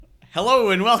Hello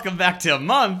and welcome back to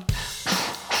Month.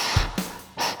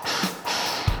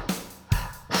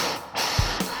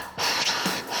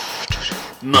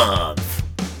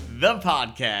 The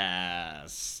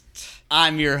podcast.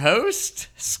 I'm your host,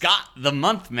 Scott the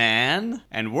Month Man,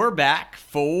 and we're back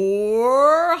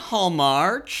for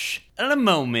Hallmark in a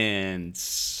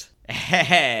moment.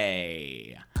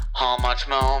 Hey. Hallmark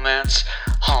moments,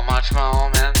 Hallmark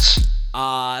moments.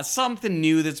 Something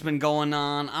new that's been going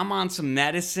on. I'm on some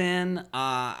medicine.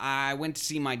 I went to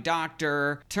see my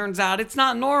doctor. Turns out it's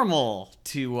not normal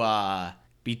to,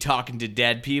 be talking to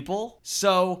dead people.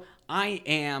 So I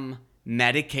am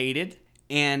medicated,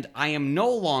 and I am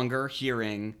no longer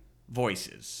hearing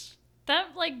voices. That,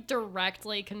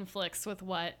 directly conflicts with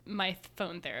what my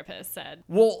phone therapist said.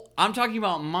 Well, I'm talking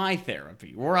about my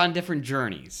therapy. We're on different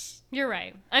journeys. You're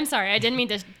right. I'm sorry. I didn't mean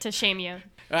to shame you.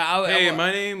 Hey,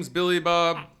 my name's Billy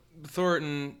Bob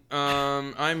Thornton.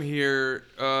 I'm here.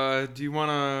 Do you want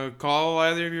to call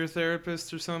either of your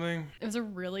therapists or something? It was a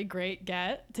really great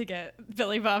get to get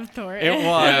Billy Bob Thornton. It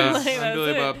was. Yes, I'm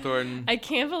Billy Bob Thornton. I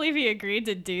can't believe he agreed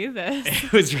to do this.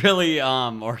 It was really,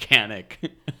 organic.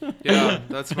 Yeah,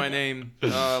 that's my name.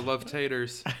 Love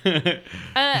taters.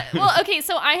 Well, okay,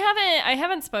 so I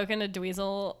haven't spoken to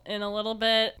Dweezil in a little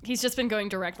bit. He's just been going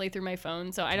directly through my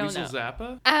phone, so I don't know. Dweezil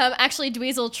Zappa? Actually,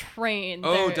 Dweezil Train.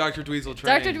 Oh, Dr. Dweezil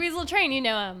Train. Dr. Dweezil Train, you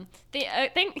know him. Billy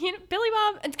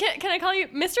Bob, can I call you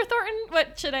Mr. Thornton?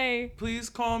 What should I? Please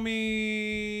call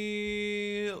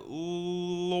me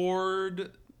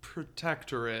Lord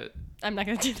Protectorate. I'm not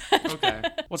going to do that. Okay.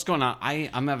 What's going on?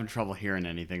 I'm having trouble hearing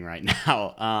anything right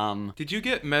now. Did you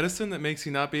get medicine that makes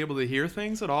you not be able to hear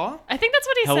things at all? I think that's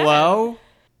what he said. Hello?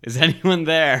 Is anyone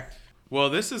there? Well,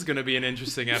 this is going to be an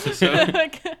interesting episode.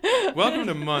 Welcome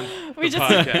to Month, the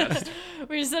podcast.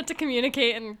 We just have to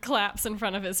communicate and claps in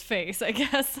front of his face, I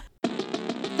guess.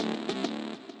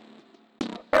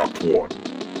 Act 1.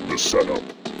 The setup.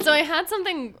 So I had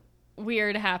something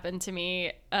weird happen to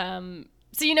me.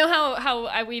 So you know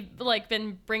how we've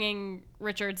been bringing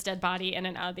Richard's dead body in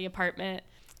and out of the apartment?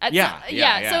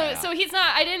 Yeah. So he's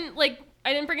not. I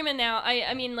didn't bring him in now.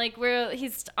 I mean,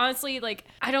 he's honestly,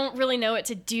 I don't really know what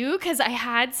to do because I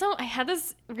had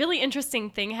this really interesting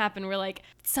thing happen where,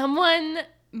 someone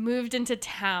moved into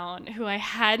town who I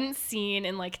hadn't seen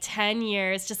in, 10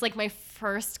 years, just, my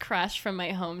first crush from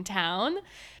my hometown.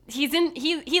 He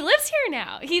lives here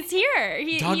now. He's here.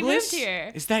 He moved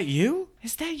here. Is that you?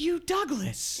 Is that you,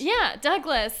 Douglas? Yeah,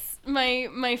 Douglas,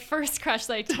 my first crush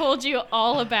that I told you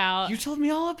all about. You told me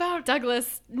all about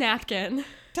Douglas Napkin.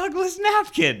 Douglas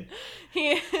Napkin.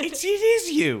 It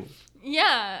is you.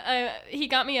 Yeah, he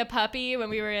got me a puppy when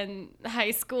we were in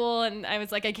high school, and I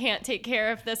was like, I can't take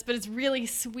care of this, but it's really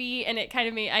sweet, and it kind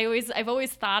of I've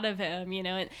always thought of him, you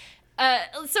know. And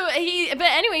but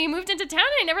anyway, he moved into town,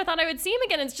 and I never thought I would see him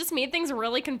again. It's just made things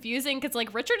really confusing because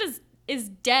Richard is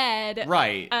dead.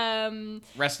 Right.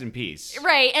 Rest in peace.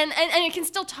 Right, and I can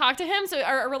still talk to him, so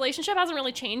our relationship hasn't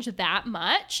really changed that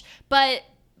much, but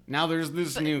now there's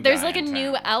this new guy there's a in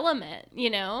new town. element, you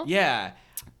know? Yeah.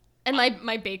 And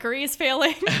my bakery is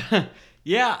failing.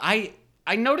 Yeah, I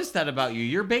noticed that about you.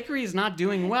 Your bakery is not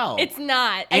doing well. It's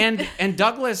not. And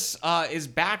Douglas is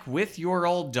back with your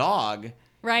old dog.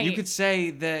 Right. You could say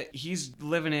that he's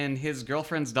living in his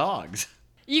girlfriend's dogs.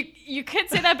 You could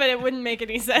say that, but it wouldn't make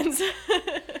any sense.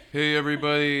 Hey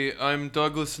everybody, I'm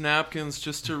Douglas Napkins.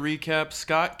 Just to recap,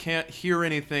 Scott can't hear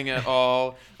anything at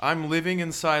all. I'm living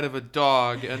inside of a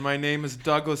dog, and my name is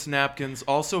Douglas Napkins.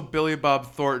 Also, Billy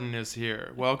Bob Thornton is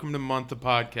here. Welcome to Month the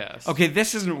Podcast. Okay,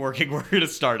 this isn't working. We're going to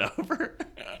start over.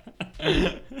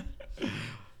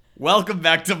 Welcome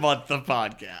back to Month the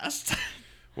Podcast.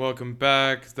 Welcome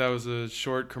back. That was a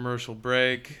short commercial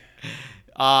break.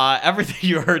 Everything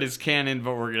you heard is canon,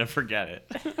 but we're going to forget it.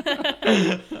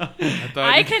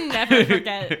 I can never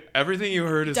forget. Everything you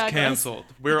heard is Douglas. Canceled.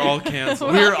 We're all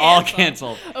canceled. We're all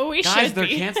canceled. Oh, we Guys, should they're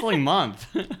be. canceling Month.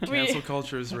 Cancel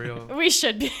culture is real. We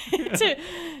should be, too,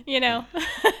 you know.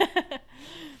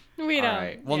 We don't. All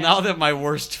right. Well, yeah. now that my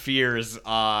worst fears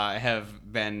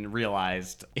have been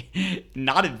realized,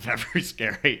 not in February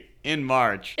Scary, in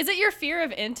March. Is it your fear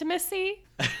of intimacy?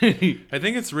 I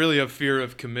think it's really a fear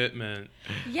of commitment.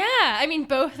 Yeah, I mean,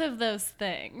 both of those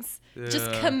things.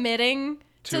 Just Yeah. committing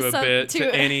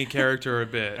To any character or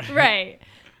bit. Right.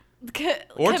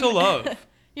 Or to love.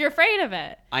 You're afraid of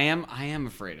it. I am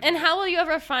afraid of And it. how will you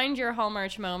ever find your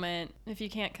Hallmark moment if you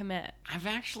can't commit?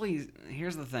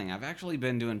 Here's the thing. I've actually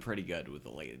been doing pretty good with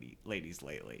the ladies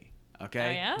lately. Okay?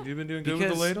 Oh, yeah? You've been doing good with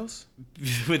the ladles?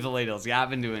 With the ladles. Yeah,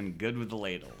 I've been doing good with the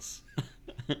ladles.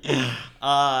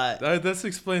 This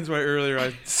explains why earlier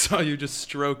I saw you just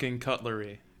stroking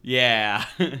cutlery. Yeah.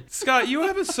 Scott, you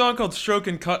have a song called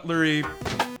Stroking Cutlery.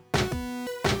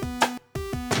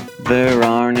 There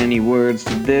aren't any words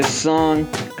to this song,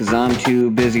 'cause I'm too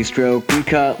busy stroking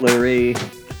cutlery.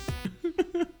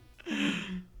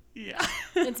 Yeah.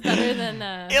 It's better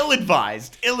than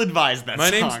Ill-advised that My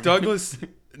song. name's Douglas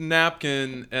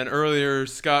Napkin, and earlier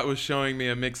Scott was showing me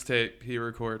a mixtape he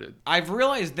recorded. I've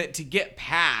realized that to get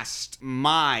past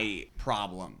my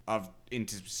problem of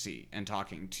intimacy and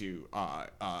talking to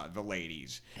the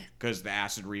ladies, because the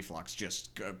acid reflux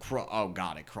just it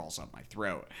crawls up my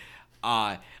throat.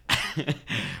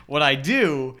 What I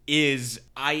do is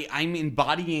I'm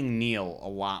embodying Neil a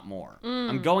lot more.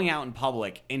 I'm going out in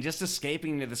public and just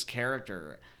escaping to this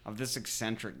character of this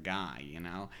eccentric guy, you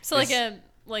know? So like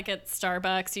at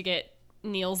Starbucks, you get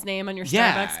Neil's name on your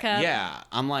Starbucks cup. Yeah.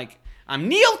 I'm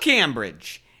Neil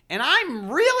Cambridge, and I'm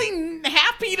really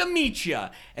happy to meet you.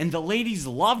 And the ladies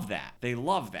love that. They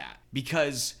love that.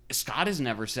 Because Scott has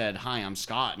never said, "Hi, I'm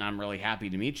Scott, and I'm really happy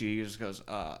to meet you." He just goes,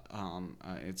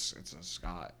 it's a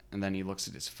Scott. And then he looks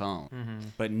at his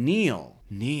phone. But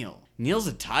Neil's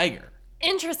a tiger.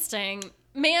 Interesting.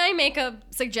 May I make a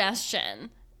suggestion?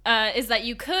 Is that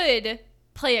you could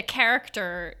play a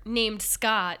character named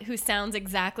Scott who sounds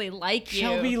exactly like you.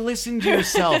 Shelby, listen to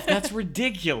yourself. That's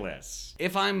ridiculous.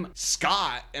 If I'm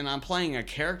Scott and I'm playing a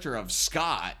character of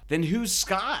Scott, then who's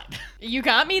Scott? You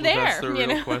got me there. That's the you real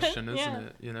know? question, isn't Yeah.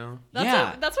 it? You know?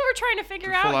 That's what we're trying to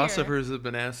figure out here. Philosophers have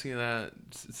been asking that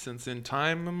since in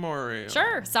time memorial.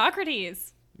 Sure,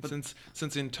 Socrates.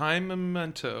 Since in time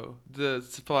memento, the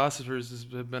philosophers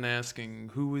have been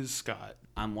asking, who is Scott?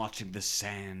 I'm watching the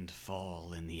sand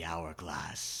fall in the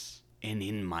hourglass, and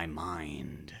in my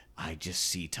mind, I just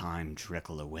see time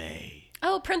trickle away.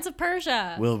 Oh, Prince of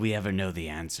Persia. Will we ever know the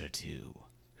answer to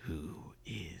who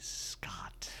is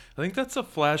Scott? I think that's a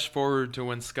flash forward to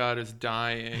when Scott is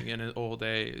dying in his old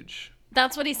age.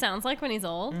 That's what he sounds like when he's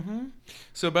old.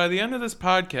 So by the end of this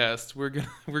podcast, we're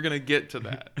gonna get to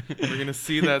that. We're gonna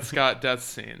see that Scott death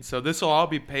scene. So this will all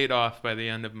be paid off by the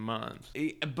end of the month.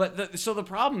 But the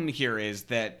problem here is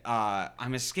that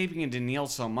I'm escaping into Neil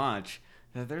so much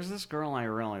that there's this girl I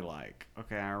really like.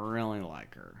 Okay, I really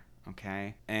like her.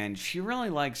 Okay, and she really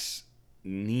likes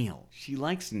Neil. She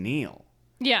likes Neil.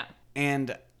 Yeah.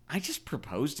 And I just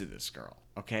proposed to this girl.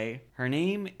 Okay, her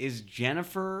name is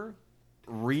Jennifer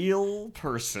Real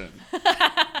Person.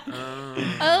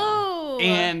 Oh.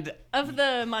 And of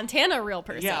the Montana real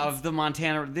person. yeah, of the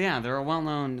Montana. Yeah, they're a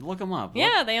well-known. Look them up.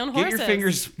 Yeah, they own Get horses. your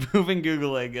fingers moving,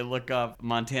 Googling, and look up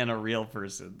Montana Real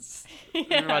Persons.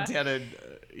 Yeah. Montana.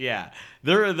 Yeah,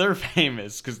 they're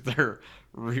famous because they're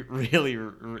really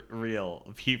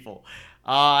real people.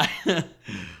 But.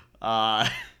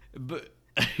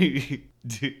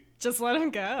 Just let him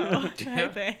go, I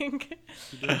think.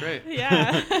 You did great.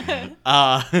 Yeah.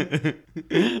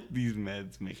 These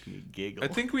meds make me giggle. I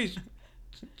think we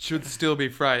should still be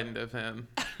frightened of him.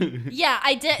 Yeah,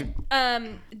 I did.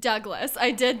 Douglas,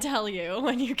 I did tell you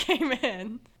when you came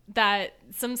in that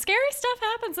some scary stuff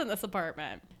happens in this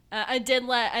apartment. I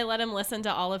let him listen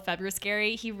to all of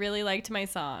February. He really liked my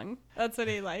song. That's what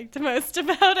he liked most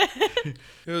about it.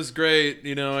 It was great.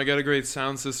 You know, I got a great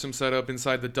sound system set up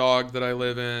inside the dog that I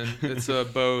live in. It's a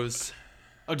Bose.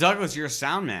 Oh, Douglas, you're a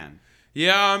sound man.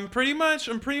 Yeah, I'm pretty much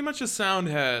a sound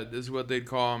head is what they'd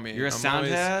call me. You're a sound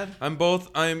head? I'm both.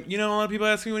 You know, a lot of people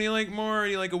ask me, what do you like more? Are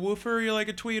you like a woofer or you like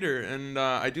a tweeter? And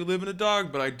I do live in a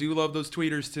dog, but I do love those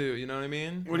tweeters too. You know what I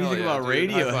mean? What do you Hell think yeah, about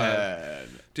dude. High five. Radiohead?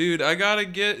 Dude, I gotta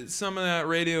get some of that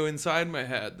radio inside my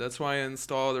head. That's why I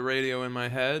installed a radio in my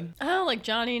head. Oh, like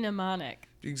Johnny Mnemonic.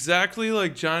 Exactly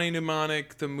like Johnny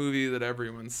Mnemonic, the movie that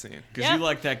everyone's seen. Because Yeah. you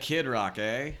like that Kid Rock,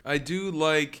 eh? I do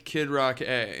like Kid Rock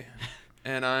A,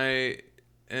 and I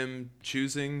am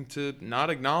choosing to not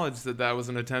acknowledge that that was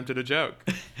an attempt at a joke.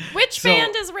 Which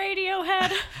band is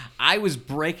Radiohead? I was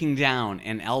breaking down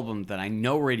an album that I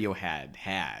know Radiohead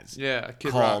has. Yeah,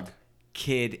 Kid called Rock.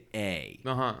 Kid A.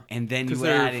 Uh-huh. And then Because you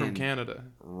they're add from in Canada.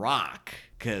 Rock,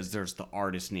 because there's the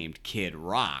artist named Kid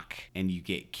Rock, and you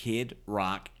get Kid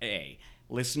Rock A.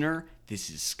 Listener, this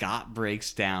is Scott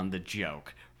Breaks Down the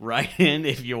Joke. Write in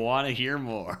if you want to hear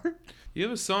more. You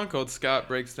have a song called Scott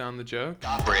Breaks Down the Joke?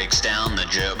 Scott breaks down the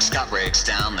joke. Scott breaks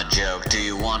down the joke. Do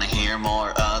you want to hear more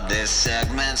of this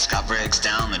segment? Scott breaks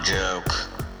down the joke.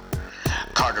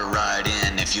 Carter, write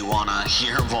in if you want to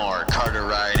hear more. Carter,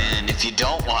 write in if you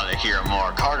don't want to hear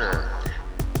more. Carter.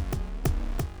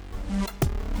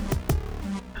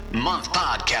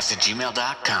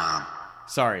 monthpodcast@gmail.com.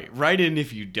 Sorry, write in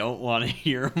if you don't want to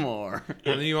hear more.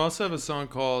 And then you also have a song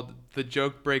called The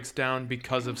Joke Breaks Down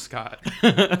Because of Scott.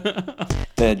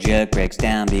 The joke breaks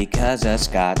down because of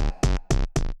Scott.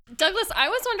 Douglas, I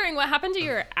was wondering what happened to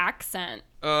your accent.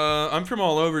 I'm from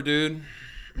all over, dude.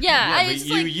 Yeah, I but just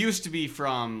you used to be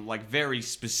from, like, very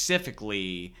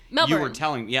specifically. Melbourne. You were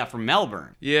telling, from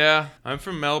Melbourne. Yeah, I'm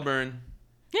from Melbourne.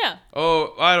 yeah.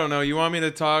 Oh, I don't know. You want me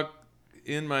to talk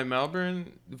in my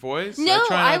Melbourne voice? No,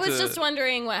 try I not was to- just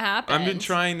wondering what happened. I've been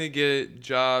trying to get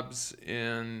jobs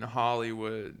in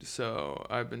Hollywood, so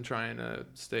I've been trying to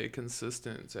stay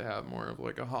consistent to have more of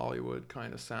like a Hollywood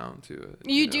kind of sound to it.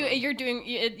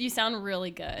 You sound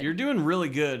really good. You're doing really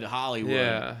good, Hollywood.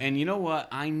 Yeah. And you know what?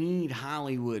 I need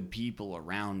Hollywood people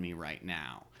around me right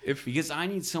now. Because I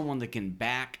need someone that can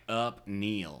back up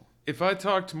Neil. If I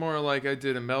talked more like I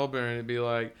did in Melbourne, it'd be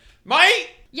like, mate!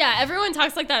 Yeah, everyone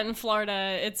talks like that in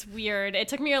Florida. It's weird. It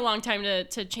took me a long time to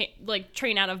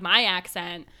train out of my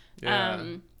accent. Yeah.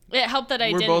 It helped that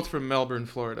I We're didn't. both from Melbourne,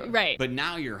 Florida. Right. But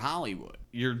now you're Hollywood.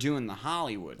 You're doing the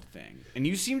Hollywood thing. And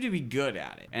you seem to be good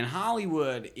at it. And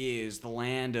Hollywood is the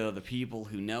land of the people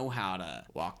who know how to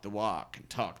walk the walk and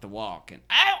talk the walk. And,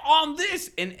 oh, I'm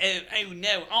this. And, oh,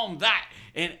 no, I'm that.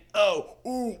 And, oh,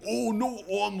 no,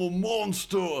 I'm a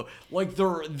monster. Like,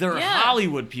 they're Yeah.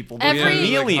 Hollywood people. They're Every-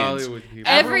 chameleons. Like Hollywood people.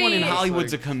 Everyone in Every-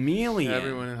 Hollywood's Like, a chameleon.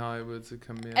 Everyone in Hollywood's a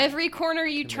chameleon. Every corner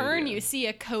you turn, Comedian. you see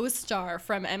a co-star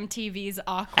from MTV's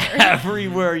Awkward.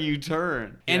 Everywhere you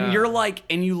turn. And Yeah. you're like,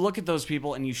 and you look at those people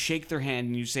and you shake their hand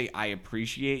and you say, I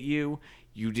appreciate you.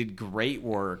 You did great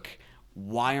work.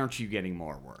 Why aren't you getting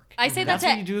more work? I say that That's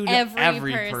what to you do to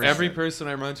every person. Every person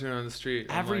I run to on the street.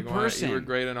 I'm Every like, person. You were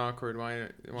great and awkward. Why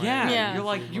Yeah, Yeah. you're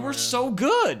like, you were Yeah. so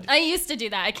good. I used to do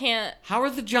that. I can't. How are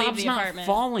the jobs the not apartment.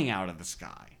 falling out of the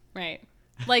sky? Right.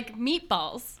 Like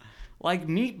meatballs. Like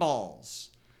meatballs.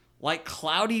 Like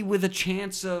Cloudy with a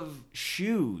chance of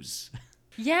shoes.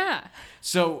 Yeah.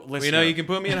 So, listen. You know, you can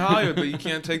put me in Hollywood, but you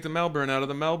can't take the Melbourne out of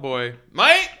the Melboy.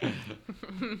 Mate!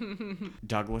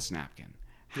 Douglas Napkin,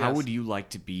 how Yes. would you like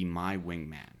to be my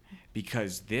wingman?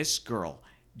 Because this girl,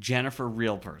 Jennifer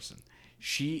Real Person,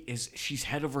 she's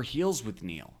head over heels with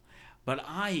Neil. But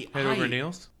Head over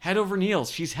Neil's? Head over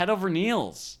Neil's. She's head over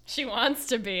Neil's. She wants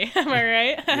to be. Am I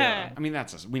right? Yeah. I mean,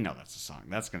 we know that's a song.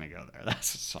 That's gonna go there.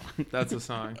 That's a song. That's a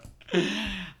song.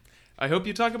 I hope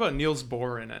you talk about Niels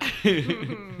Bohr in it.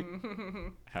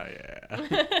 Hell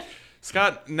yeah.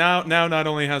 Scott now not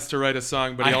only has to write a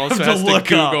song, but he I also have to has to look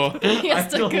Google. up. He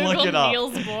has I to have to look Google it up,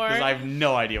 Niels because Bohr. I have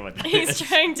no idea what that He's is.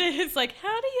 trying to. He's like,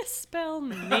 how do you spell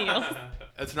Neil?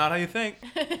 That's not how you think.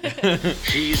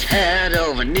 She's head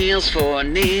over Neils for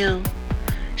Neil.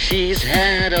 She's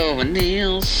head over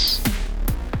Neils.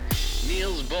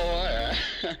 Neils boy.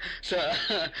 So,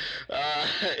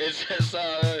 it's just,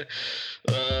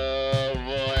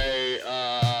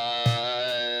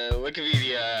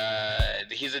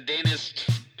 Wikipedia. He's a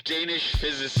Danish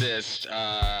physicist.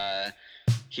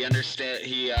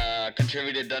 He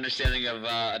contributed to understanding of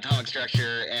atomic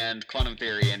structure and quantum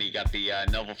theory, and he got the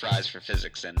Nobel Prize for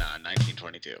Physics in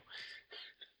 1922.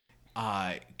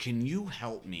 Can you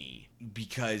help me?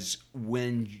 Because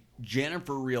when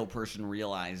Jennifer Real Person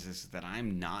realizes that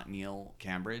I'm not Neil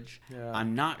Cambridge, Yeah.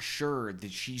 I'm not sure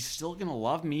that she's still gonna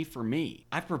love me for me.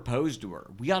 I proposed to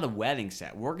her. We got a wedding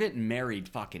set. We're getting married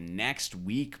fucking next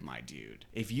week, my dude.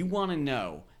 If you want to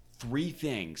know 3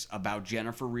 things about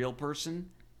Jennifer Real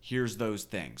Person, here's those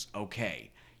things.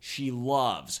 Okay, she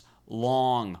loves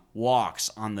long walks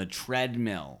on the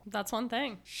treadmill. That's one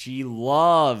thing. She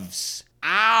loves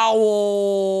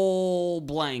owl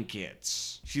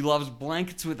blankets. She loves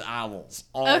blankets with owls.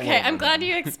 All Okay, over I'm glad them.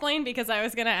 you explained because I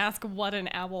was gonna ask what an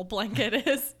owl blanket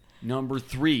is. Number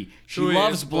 3, she So wait,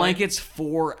 loves is blank- blankets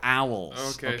for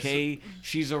owls. Okay, Okay,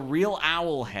 she's a real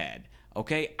owl head.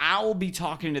 Okay, I'll be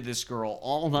talking to this girl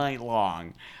all night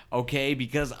long. Okay,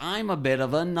 because I'm a bit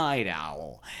of a night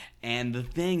owl. And the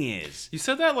thing is, You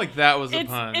said that like that was a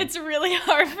pun. It's really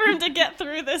hard for him to get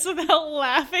through this without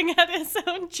laughing at his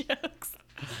own jokes.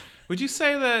 Would you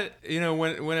say that,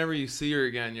 whenever you see her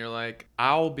again, you're like,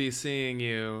 I'll be seeing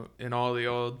you in all the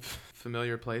old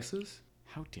familiar places?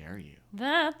 how dare you?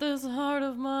 That this heart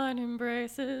of mine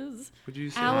embraces Would you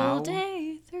say owl How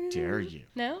day through. dare you?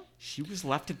 No? She was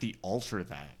left at the altar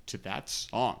to that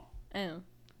song. Oh.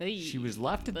 She was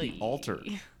left at the altar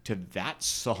to that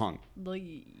song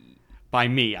Blee. by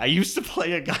me. I used to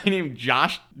play a guy named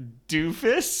Josh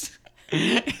Doofus,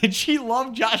 and she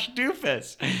loved Josh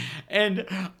Doofus. And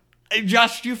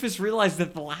Josh Doofus realized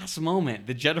at the last moment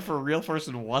that Jennifer Real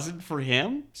Person wasn't for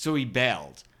him, so he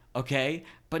bailed. Okay?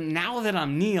 But now that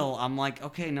I'm Neil, I'm like,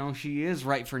 okay, no, she is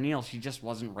right for Neil. She just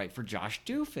wasn't right for Josh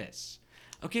Doofus.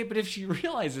 Okay, but if she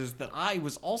realizes that I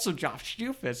was also Josh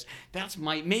Doofus, that's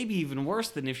maybe even worse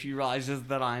than if she realizes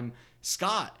that I'm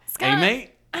Scott. Scott. Hey,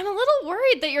 mate.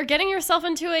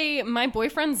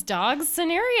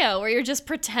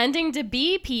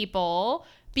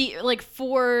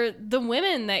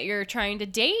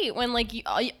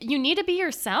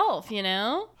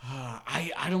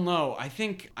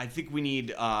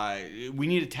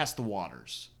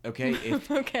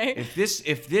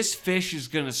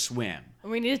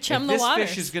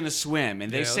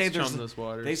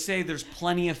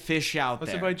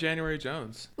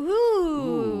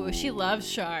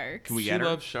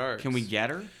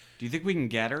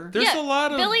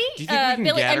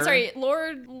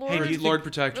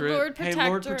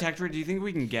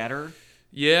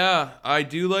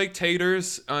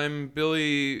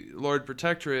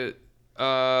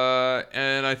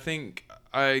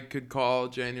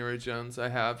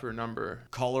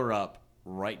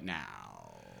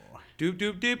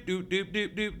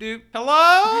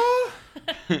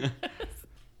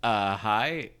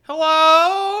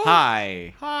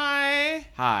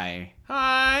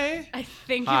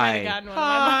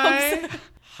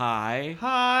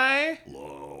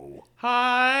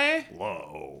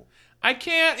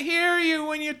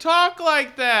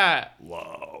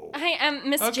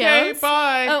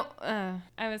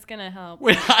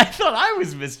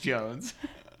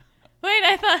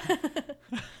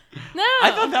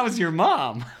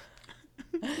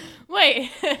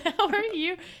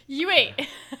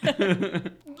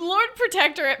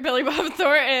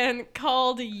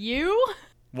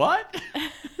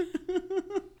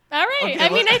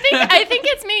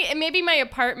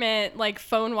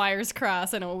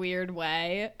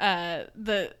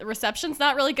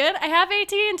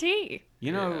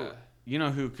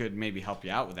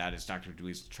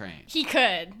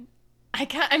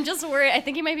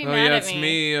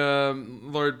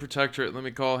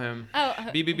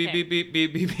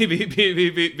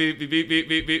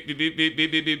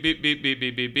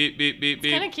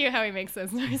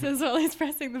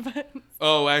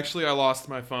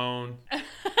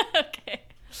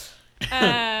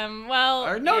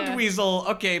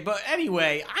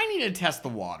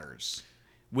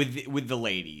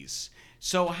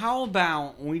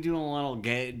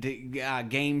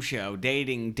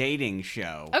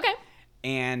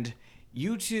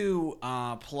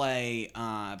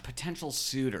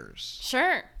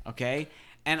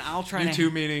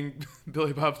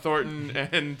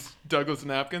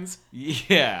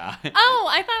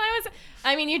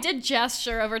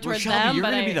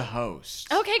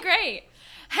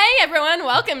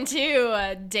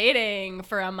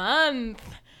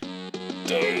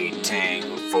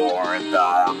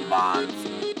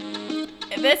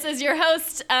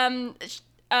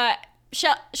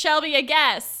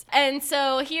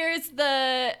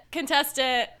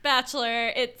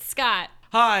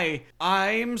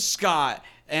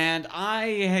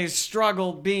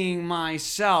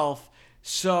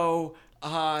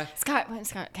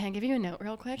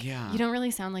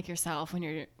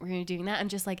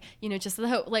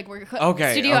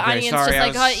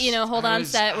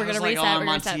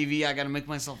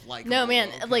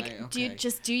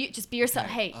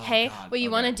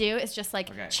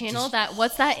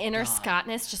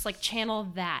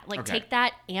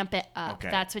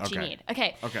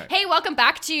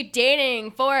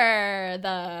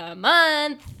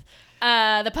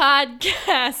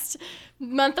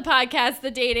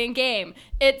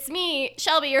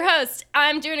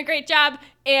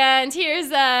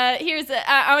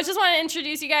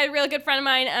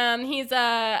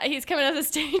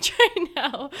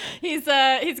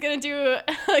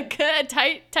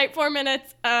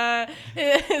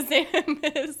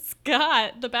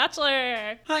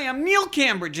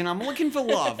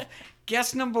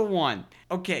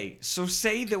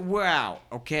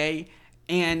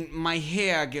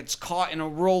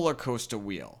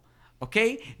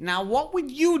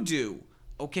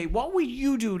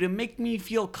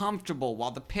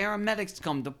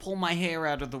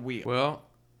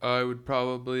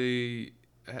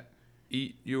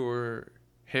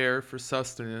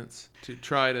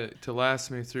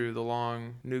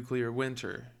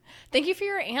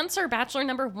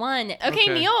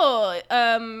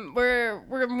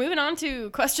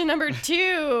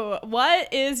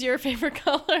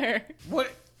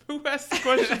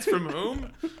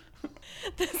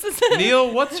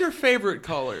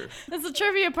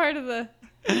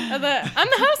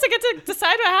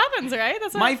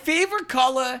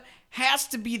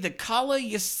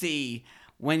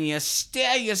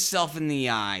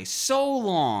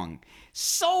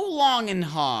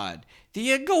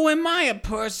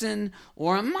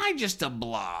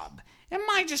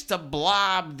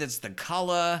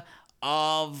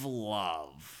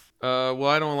 Well,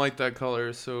 I don't like that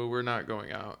color, so we're not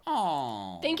going out.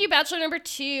 Oh. Thank you, Bachelor number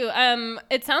 2.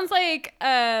 It sounds like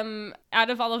out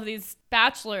of all of these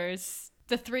bachelors,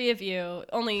 the 3 of you,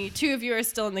 only 2 of you are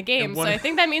still in the game. And So one- I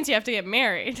think that means you have to get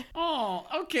married. Oh,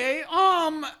 okay.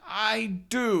 I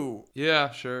do.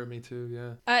 Yeah, sure, me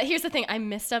too. Yeah. Here's the thing. I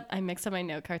mixed up my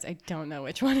note cards. I don't know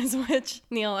which one is which.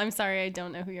 Neil, I'm sorry. I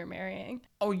don't know who you're marrying.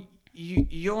 Oh,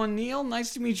 you're Neil?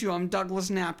 Nice to meet you. I'm Douglas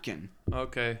Napkin.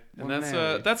 Okay, and We're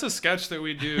married. that's a sketch that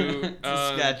we do. It's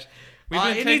a sketch.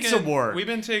 It needs some work. We've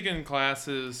been taking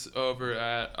classes over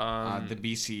at The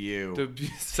BCU. the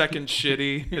second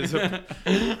shitty is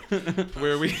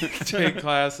where we take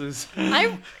classes.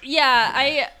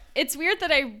 It's weird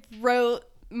that I wrote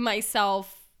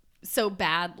myself so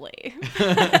badly.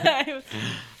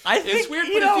 I think It's weird,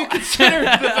 but if you consider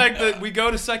the fact that we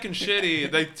go to second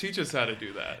shitty, they teach us how to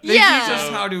do that. they Yeah. teach us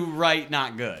how to write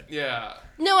not good. Yeah.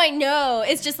 No, I know.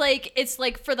 It's just like,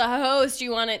 for the host,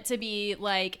 you want it to be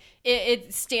like,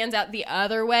 it stands out the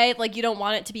other way. Like, you don't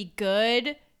want it to be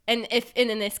good. And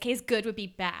in this case, good would be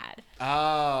bad.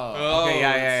 Oh. Okay,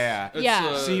 yeah. It's,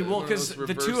 Yeah. See, well, one of because those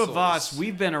the two of us, reversals.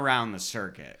 we've been around the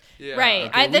circuit. Yeah. Right.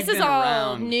 Okay, This we've is been all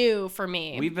around- new for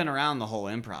me. We've been around the whole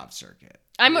improv circuit.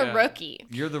 I'm Yeah. a rookie.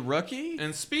 You're the rookie?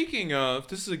 And speaking of,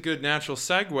 this is a good natural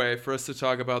segue for us to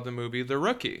talk about the movie The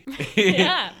Rookie.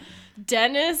 Yeah.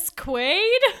 Dennis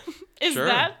Quaid? Is Sure.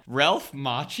 that? Ralph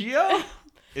Macchio?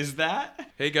 Is that?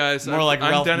 Hey guys, More I'm, like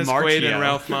I'm Ralph Dennis Quaid Macchio. and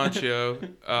Ralph Macchio.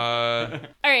 All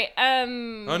right.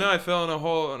 Oh no, I fell in a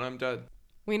hole and I'm dead.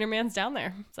 Wienerman's down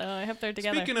there, so I hope they're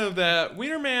together. Speaking of that,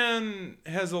 Wienerman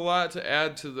has a lot to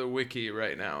add to the wiki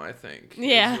right now, I think. is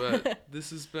Yeah. what-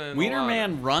 this has been a lot.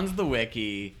 Wienerman runs the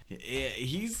wiki.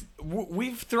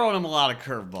 We've thrown him a lot of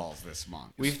curveballs this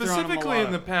month. We've thrown him a Specifically lot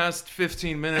in the of- past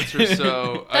 15 minutes or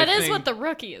so. That I is think, what the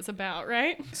rookie is about,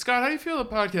 right? Scott, how do you feel the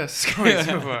podcast is going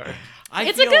so far?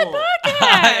 It's a good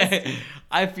podcast.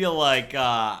 I feel like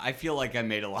I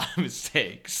made a lot of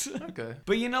mistakes. Okay.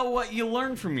 But you know what? You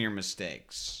learn from your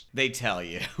mistakes. They tell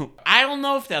you. I don't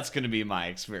know if that's going to be my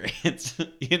experience.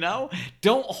 You know?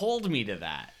 Don't hold me to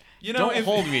that. You know, Don't if-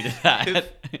 hold me to that.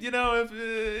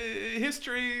 if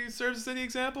history serves as any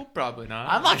example, probably not.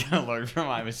 I'm not going to learn from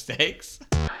my mistakes.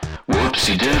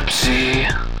 Whoopsie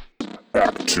doopsie.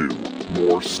 Act 2.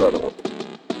 More setup.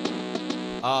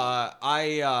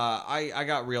 I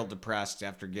got real depressed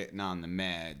after getting on the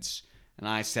meds, and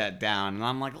I sat down and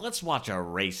I'm like, let's watch a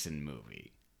racing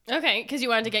movie. Okay, because you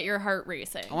wanted to get your heart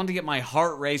racing. I wanted to get my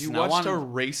heart racing. You watched I a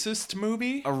wanted racist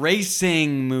movie? a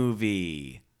racing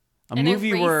movie. A And a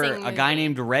movie where racing a guy movie.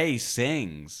 named Ray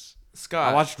sings.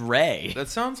 Scott. I watched Ray. That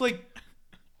sounds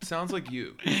like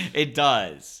you. It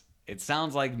does. It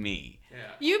sounds like me.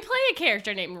 You play a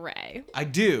character named Ray. I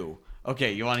do.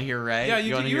 Okay, you want to hear Ray?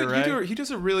 Yeah, want to hear Ray? he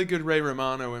does a really good Ray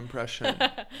Romano impression.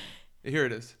 Here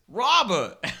it is.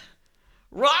 Robert!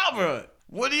 Robert!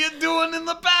 What are you doing in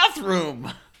the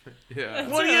bathroom? Yeah.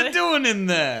 What are you doing in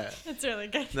there? That's really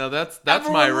good. No, that's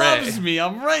Everyone my Ray. loves me.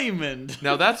 I'm Raymond.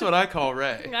 Now that's what I call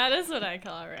Ray. That is what I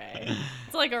call Ray.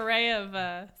 It's like a ray of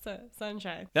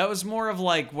sunshine. That was more of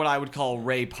like what I would call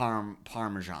Ray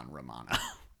Parmesan Romano.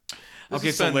 Okay,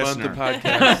 This so has been Month the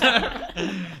listener.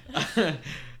 podcast.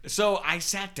 So I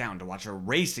sat down to watch a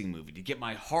racing movie to get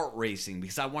my heart racing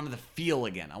because I wanted to feel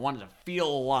again. I wanted to feel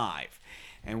alive.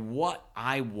 And what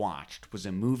I watched was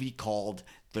a movie called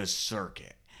The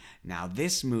Circuit. Now,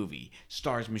 this movie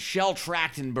stars Michelle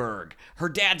Trachtenberg. Her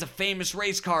dad's a famous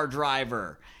race car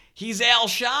driver. He's Al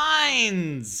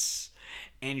Shines.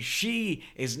 And she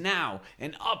is now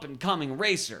an up-and-coming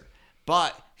racer.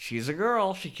 But she's a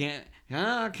girl. She can't...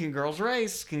 can girls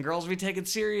race? Can girls be taken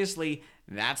seriously?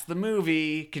 That's the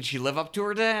movie. Can she live up to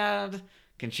her dad?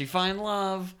 Can she find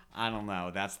love? I don't know.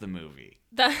 That's the movie.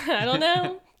 I don't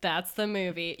know. That's the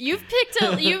movie. You've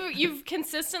picked you've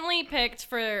consistently picked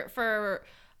for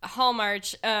Hallmark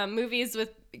movies with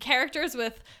characters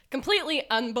with completely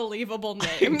unbelievable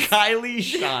names. Kylie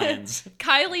Shines.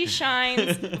 Kylie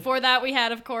Shines. Before that, we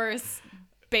had, of course,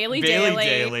 Bailey Bailey Daly.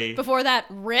 Daly. Before that,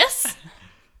 Riss.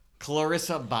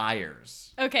 Clarissa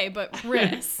Byers. Okay, but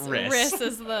Riss. Riss. Riss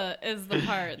is the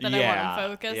part that I want to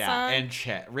focus on. And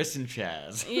Riss and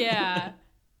Chaz. Yeah.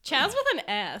 Chaz with an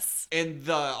S. And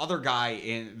the other guy,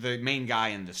 the main guy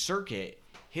in The Circuit,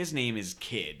 his name is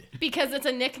Kid. Because it's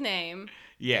a nickname.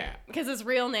 Yeah. Because his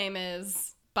real name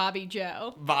is Bobby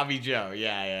Joe. Bobby Joe.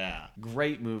 Yeah.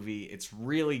 Great movie. It's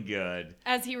really good.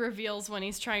 As he reveals when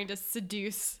he's trying to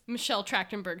seduce Michelle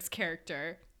Trachtenberg's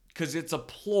character. Because it's a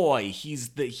ploy. He's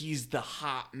the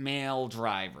hot male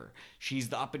driver. She's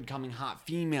the up and coming hot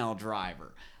female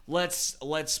driver. Let's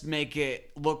make it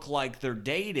look like they're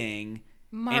dating,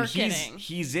 Marketing. And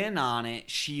he's in on it.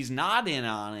 She's not in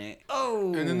on it.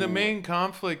 Oh. And then the main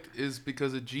conflict is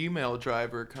because a Gmail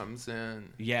driver comes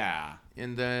in. Yeah.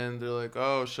 And then they're like,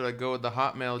 oh, should I go with the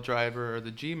Hotmail driver or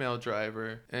the Gmail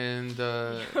driver? And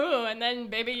Ooh, and then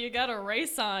baby, you got a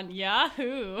race on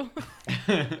Yahoo.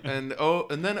 and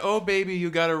then baby, you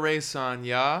got a race on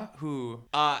Yahoo.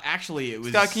 Actually, it was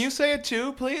Scott, can you say it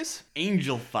too, please?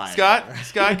 Angel Fire.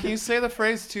 Scott, can you say the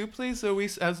phrase too, please? So we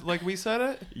said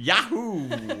it. Yahoo.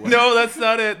 No, that's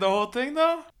not it. The whole thing,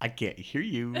 though. I can't hear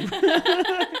you.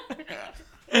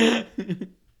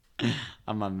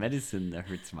 I'm on medicine that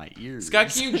hurts my ears. Scott,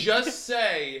 can you just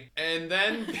say and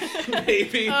then,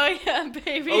 baby? Oh yeah,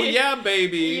 baby. Oh yeah,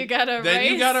 baby. You got a then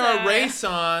race. you got a race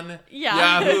on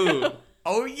Yahoo. Yahoo.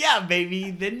 Oh yeah, baby.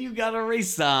 Then you got a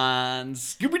race on.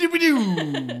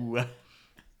 Scooby-Dooby-Doo.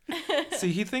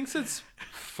 See, he thinks it's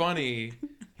funny.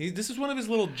 This is one of his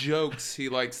little jokes he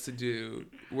likes to do,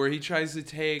 where he tries to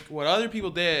take what other people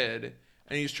did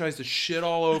and he just tries to shit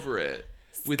all over it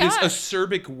with his Scott.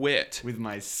 acerbic wit. With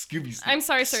my Scooby. I'm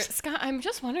sorry, sir. Scott, I'm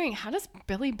just wondering, how does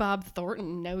Billy Bob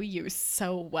Thornton know you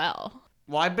so well?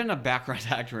 Well, I've been a background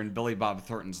actor in Billy Bob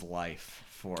Thornton's life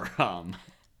for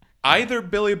Either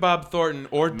Billy Bob Thornton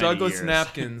or Many Douglas years.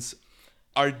 Napkins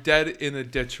are dead in a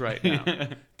ditch right now.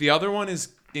 The other one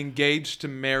is engaged to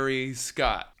marry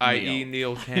Scott, i.e.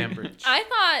 Neil Cambridge. I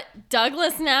thought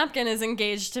Douglas Napkin is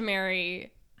engaged to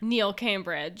marry Neil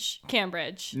Cambridge.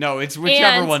 No, it's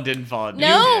whichever And- one didn't fall into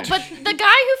No, the ditch. but the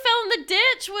guy who fell in the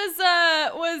ditch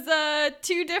was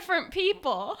two different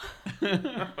people.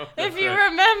 If you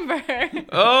remember.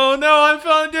 Oh no, I'm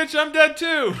falling in a ditch. I'm dead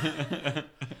too.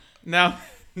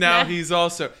 Now he's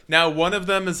also one of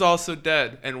them is also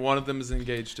dead, and one of them is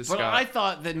engaged to But Scott. I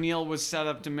thought that Neil was set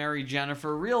up to marry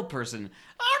Jennifer, a real person.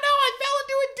 Oh no, I fell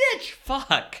into a ditch.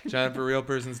 Fuck. Jennifer, real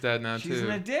person's dead now She's too.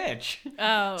 in a ditch.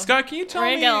 Oh. Scott, can you tell We're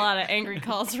gonna me get a lot of angry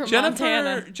calls from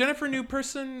Montana. Jennifer, new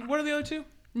person? What are the other two?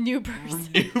 New person.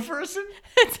 New person?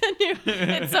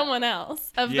 It's someone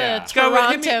else of Yeah. the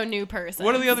Scott, hit me- Toronto new person.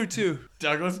 What are the other two?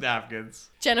 Douglas Napkins.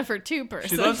 Jennifer two person.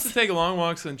 She loves to take long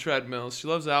walks on treadmills. She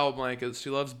loves owl blankets. She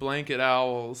loves blanket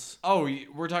owls. Oh,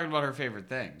 we're talking about her favorite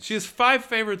things. She has 5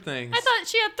 favorite things. I thought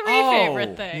she had 3 Oh.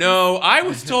 favorite things. No, I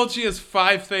was told she has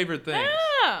 5 favorite things.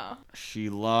 Oh. She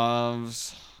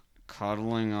loves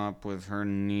cuddling up with her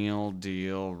real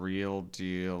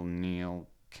deal Neil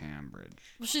Cambridge.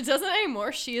 Well, she doesn't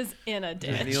anymore. She is in a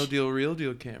ditch. Real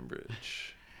deal,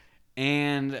 Cambridge.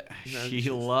 And she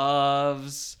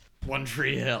loves One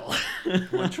Tree Hill.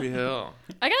 One Tree Hill.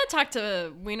 I gotta talk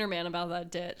to Wienerman about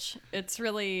that ditch. It's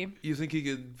really. You think he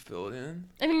could fill it in?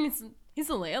 I mean, he's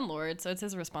the landlord, so it's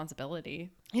his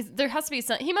responsibility. There has to be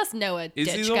some. He must know a Is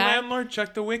ditch he the guy. landlord?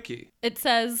 Check the wiki. It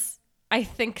says, I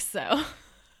think so.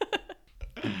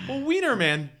 Well,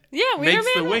 Wienerman. Yeah, Makes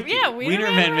the Wienerman. wiki. Yeah, Wienerman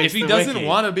Wienerman. makes If he the doesn't wiki.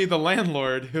 want to be the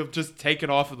landlord, he'll just take it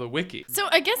off of the wiki. So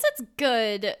I guess it's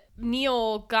good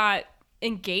Neil got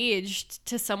engaged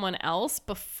to someone else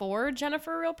before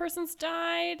Jennifer Real Persons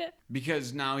died.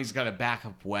 Because now he's got a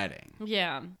backup wedding.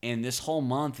 Yeah, And this whole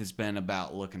month has been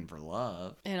about looking for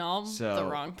love. in all So- the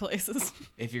wrong places.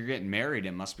 If you're getting married,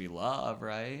 it must be love,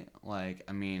 right? Like,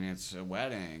 I mean, it's a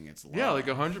wedding. It's love. Yeah, like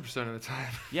 100% of the time.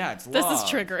 Yeah, it's This love. is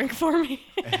triggering for me.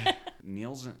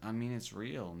 Neil's, I mean, it's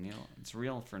real. It's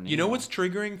real for Neil. You know what's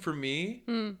triggering for me?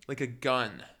 Like a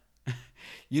gun.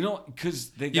 You know, because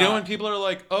they got... You know when people are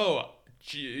like, oh,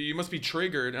 you must be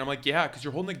triggered. And I'm like, yeah, because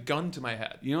you're holding a gun to my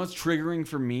head. You know what's triggering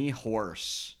for me?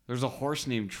 Horse. There's a horse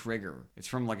named Trigger. It's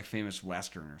from like a famous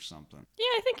Western or something. Yeah,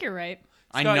 I think you're right.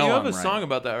 I Scott, know you have I'm a right. song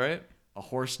about that, right? A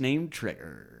horse named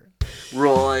Trigger.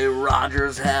 Roy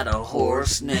Rogers had a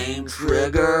horse named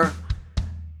Trigger.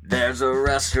 There's a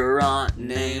restaurant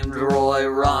named Roy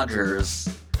Rogers.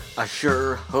 I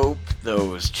sure hope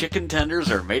those chicken tenders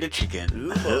are made of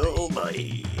chicken. Oh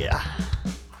boy.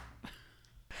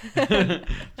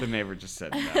 The neighbor just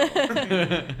said no.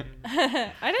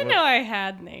 I didn't know I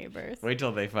had neighbors. Wait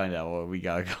till they find out what we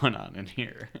got going on in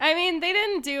here. I mean, they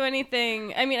didn't do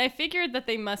anything. I mean, I figured that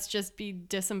they must just be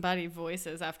disembodied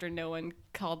voices after no one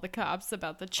called the cops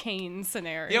about the chain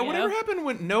scenario. Yeah, whatever happened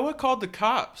when Noah called the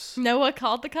cops? Noah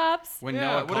called the cops? When Yeah,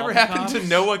 Noah whatever called happened the to cops?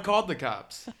 Noah called the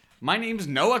cops? My name's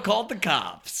Noah Called the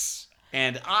Cops.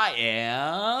 And I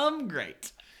am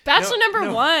great. Bachelor number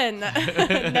no. 1.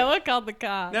 Noah called the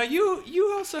cops. Now,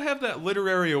 you also have that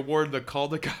literary award, the Call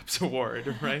the Cops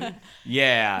Award, right?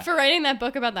 Yeah. For writing that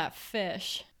book about that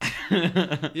fish.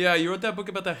 Yeah, you wrote that book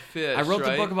about that fish, I wrote the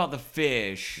right? book about the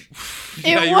fish.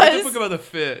 Yeah, It you wrote the was- book about the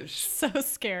fish. So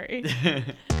scary.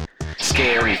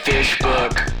 Scary fish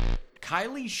book.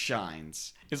 Kylie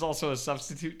Shines is also a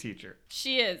substitute teacher.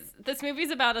 She is. This movie's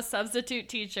about a substitute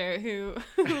teacher who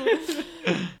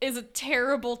is a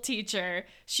terrible teacher.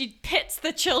 She pits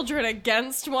the children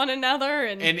against one another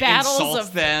and battles insults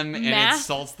of them and math.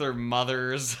 insults their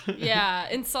mothers. Yeah,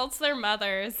 insults their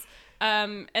mothers.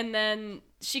 And then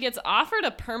she gets offered a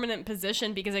permanent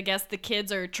position because I guess the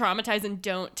kids are traumatized and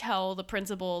don't tell the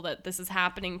principal that this is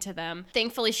happening to them.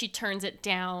 Thankfully, she turns it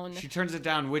down. She turns it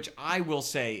down, which I will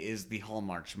say is the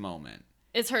Hallmark moment.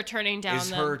 Is her turning down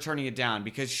them. Her turning it down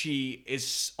because she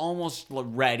is almost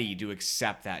ready to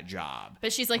accept that job.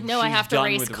 But she's like, no, I have to done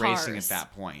race with cars. racing at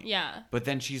that point. Yeah. But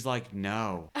then she's like,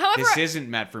 no, However, this isn't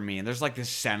meant for me. And there's like this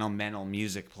sentimental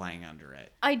music playing under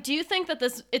it. I do think that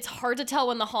it's hard to tell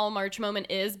when the Hallmark moment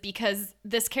is because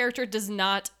this character does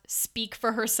not speak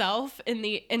for herself in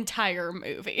the entire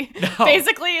movie. No.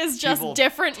 Basically is just People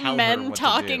different tell her men what to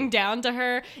talking do. down to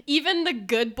her. Even the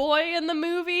good boy in the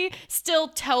movie still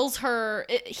tells her,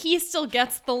 he still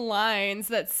gets the lines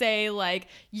that say like,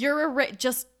 you're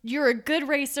a good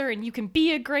racer and you can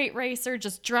be a great racer,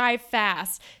 just drive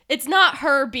fast. It's not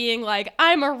her being like,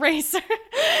 I'm a racer.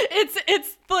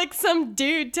 It's like some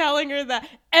dude telling her that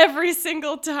every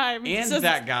single time. And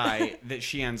that guy that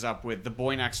she ends up with, the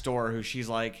boy next door, who she's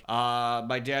like,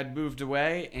 my dad moved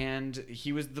away and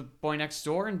he was the boy next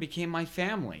door and became my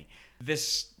family.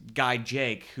 This guy,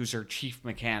 Jake, who's her chief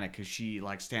mechanic, who she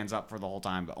like stands up for the whole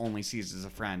time, but only sees as a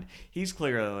friend, he's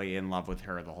clearly in love with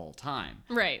her the whole time.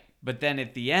 Right. But then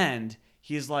at the end,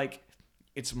 he's like,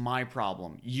 it's my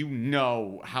problem. You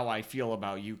know how I feel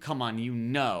about you. Come on, you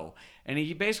know. And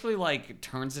he basically like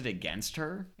turns it against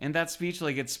her in that speech.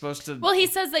 Like it's supposed to. Well, he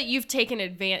says that you've taken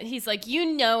advantage. He's like, you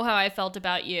know how I felt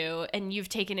about you, and you've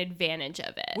taken advantage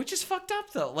of it. Which is fucked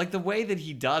up though. Like the way that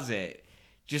he does it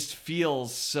just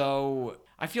feels so.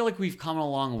 I feel like we've come a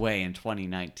long way in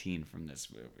 2019 from this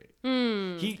movie.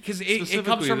 Because it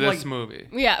comes from this like movie.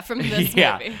 Yeah, from this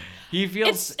yeah. movie. He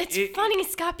feels. It's funny,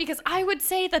 Scott, because I would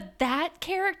say that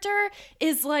character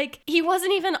is like, he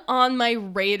wasn't even on my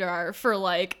radar for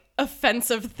like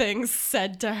offensive things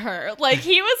said to her. Like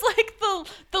he was like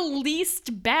the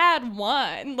least bad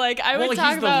one. Like I would talk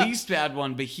he's about the least bad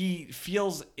one, but he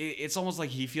feels. It's almost like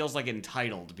he feels like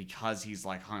entitled because he's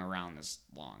like hung around this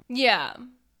long. Yeah.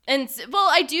 And well,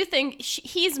 I do think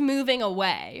he's moving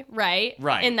away, right?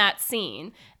 Right. In that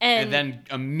scene. And then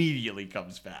immediately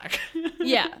comes back.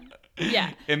 Yeah.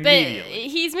 Yeah. Immediately.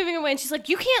 But he's moving away and she's like,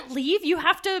 you can't leave. You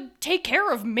have to take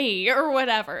care of me or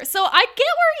whatever. So I get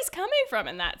where he's coming from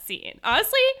in that scene.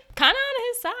 Honestly, kind of on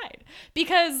his side.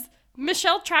 Because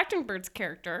Michelle Trachtenberg's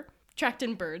character,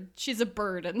 Trachtenberg, she's a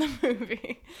bird in the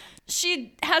movie.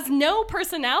 She has no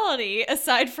personality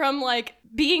aside from like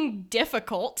being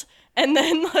difficult and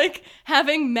then like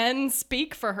having men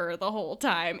speak for her the whole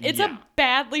time. It's Yeah. a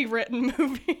badly written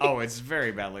movie. Oh, it's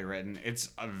very badly written.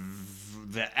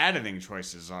 The editing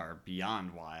choices are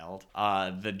beyond wild.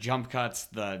 The jump cuts,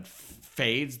 the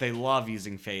fades, they love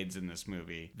using fades in this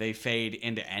movie. They fade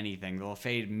into anything. They'll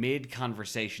fade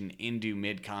mid-conversation into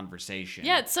mid-conversation.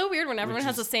 Yeah, it's so weird when everyone Which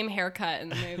has is- the same haircut in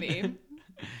the movie.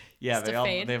 Yeah, just a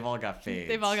fade. they've all got fades.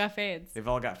 They've all got fades. They've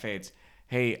all got fades.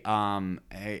 Hey,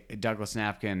 Douglas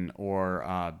Napkin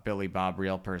or Billy Bob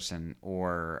Real Person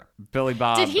or Billy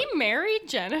Bob. Did he marry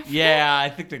Jennifer? Yeah, I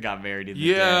think they got married in the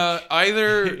Yeah, ditch.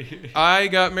 either I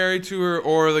got married to her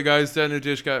or the guys dead in the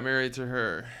ditch got married to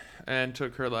her and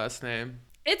took her last name.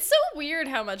 It's so weird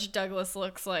how much Douglas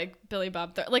looks like Billy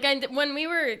Bob Thornton. Like, when we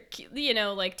were,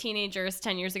 like teenagers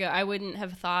 10 years ago, I wouldn't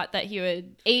have thought that he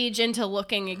would age into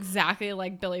looking exactly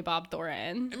like Billy Bob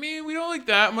Thornton. I mean, we don't like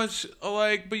that much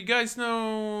alike, but you guys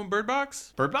know Bird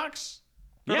Box? Bird Box?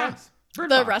 Bird Yeah. Box? Bird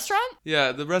The Box. restaurant?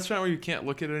 Yeah, the restaurant where you can't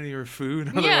look at any of your food.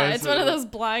 Yeah, otherwise it's one of it- those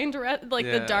blind, the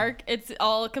Yeah. dark, it's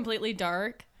all completely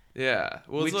dark. Yeah,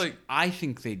 well, Which it's like, I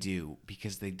think they do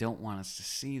because they don't want us to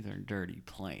see their dirty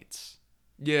plates.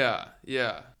 yeah.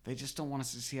 They just don't want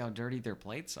us to see how dirty their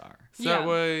plates are. Is Yeah. that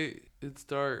why it's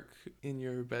dark in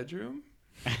your bedroom?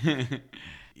 Because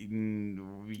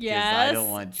Yes, I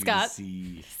don't want you Scott. to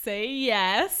see. Say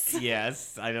yes.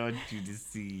 Yes, I don't want you to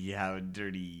see how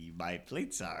dirty my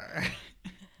plates are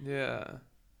Yeah.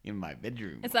 in my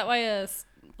bedroom. Is that why a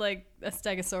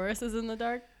Stegosaurus is in the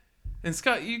dark? And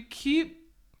Scott, you keep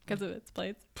Because of its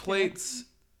plates plates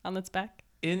on its back?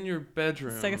 in your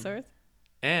bedroom. Stegosaurus?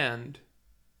 And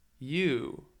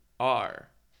you are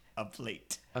A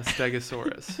plate. a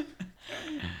Stegosaurus.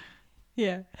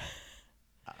 Yeah.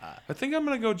 I think I'm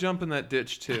going to go jump in that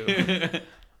ditch too.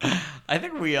 I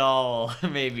think we all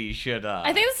maybe should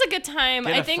I think this is a good time.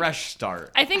 get I a think fresh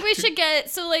start. I think we should get,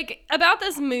 so like about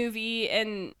this movie,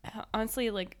 and honestly,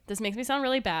 like this makes me sound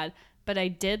really bad, but I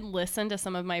did listen to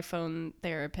some of my phone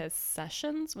therapist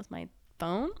sessions with my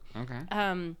phone. Okay.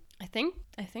 I think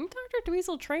Dr.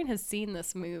 Dweezil Train has seen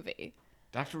this movie.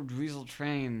 Dr. Dweezil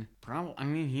Train, probably. I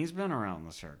mean, he's been around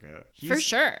the circuit. For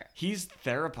sure. He's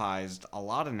therapized a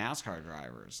lot of NASCAR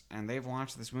drivers, and they've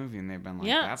watched this movie and they've been like,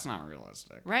 Yeah. that's not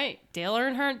realistic. Right. Dale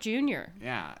Earnhardt Jr.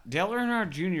 Yeah. Dale Earnhardt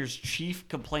Jr.'s chief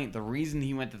complaint, the reason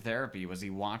he went to therapy was he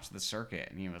watched the circuit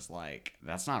and he was like,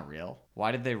 that's not real.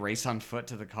 Why did they race on foot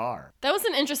to the car? That was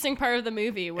an interesting part of the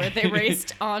movie where they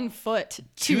raced on foot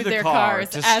to the their car cars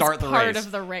to as start the part race.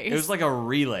 of the race. It was like a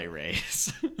relay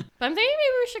race. But I'm thinking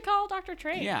maybe we should call Dr.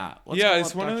 Train. yeah. Let's Yeah, call it's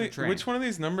up one of Dr. the. Train. Which one of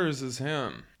these numbers is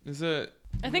him? Is it?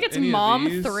 I think it's any of Mom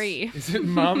these? 3. Is it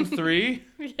Mom 3?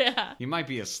 Yeah. He might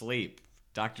be asleep.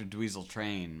 Dr. Dweezil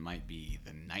Train might be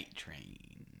the night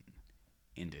train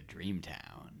into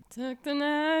Dreamtown. Took the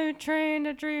night train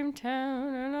to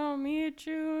Dreamtown, and I'll meet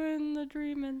you in the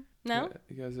dreaming. No?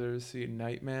 You guys ever see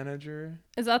Night Manager?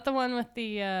 Is that the one with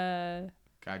the,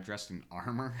 Guy dressed in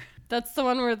armor. that's the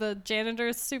one where the janitor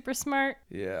is super smart?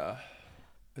 Yeah.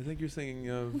 I think you're thinking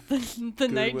of The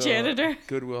night janitor?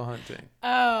 Good Will Hunting.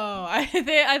 Oh, I thought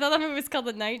that movie was called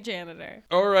The Night Janitor.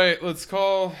 All right, let's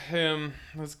call him.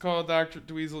 Let's call Dr.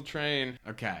 Dweezil Train.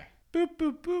 Okay. Boop,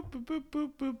 boop, boop, boop, boop,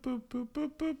 boop, boop, boop, boop, boop,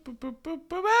 boop, boop, boop,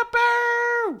 boop, boop,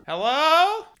 boop.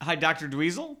 Hello? Hi, Dr.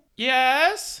 Dweezil.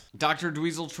 Yes? Dr.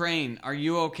 Dweezil Train, are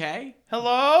you okay?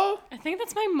 Hello? I think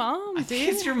that's my mom, I dude.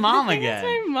 think it's your mom I think again.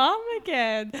 it's my mom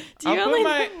again. Do you only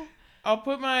know? I'll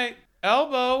put my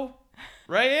elbow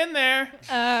right in there.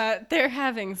 They're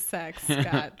having sex,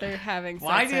 Scott. They're having sex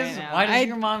Why right does now.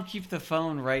 your mom keep the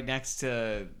phone right next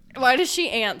to? Why does she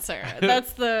answer?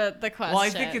 That's the question. Well, I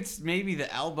think it's maybe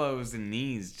the elbows and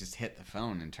knees just hit the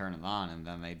phone and turn it on, and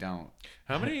then they don't.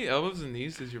 How many elbows and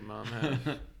knees does your mom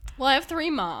have? Well, I have 3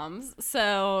 moms,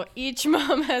 so each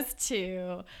mom has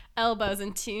 2 elbows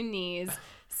and 2 knees.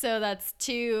 So that's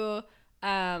 2.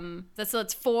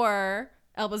 That's 4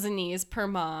 elbows and knees per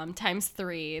mom times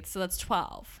 3. So that's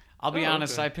 12. I'll be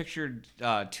honest. okay. I pictured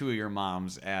 2 of your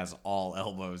moms as all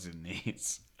elbows and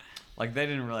knees. Like they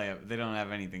don't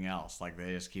have anything else. Like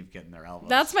they just keep getting their elbows.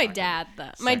 That's my stuck in- dad, though.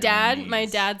 stuck My in their my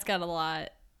knees. dad's got a lot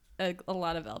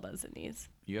of elbows and knees.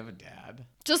 You have a dad?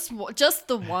 Just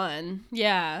the one,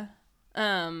 yeah.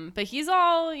 But he's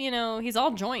all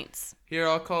joints. Here,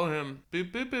 I'll call him.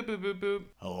 Boop, boop, boop, boop, boop, boop.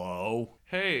 Hello?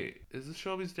 Hey, is this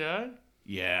Shelby's dad?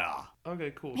 Yeah.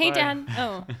 Okay, cool. Hey, bye. Dad.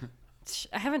 Oh,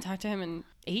 I haven't talked to him in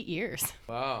 8 years.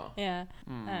 Wow. Yeah.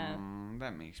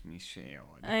 That makes me sad.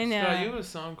 I know. Scott, you have a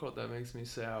song called That Makes Me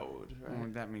Sad, right? Oh,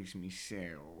 that makes me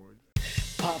sad.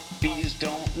 Puppies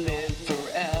don't live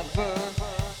forever.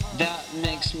 That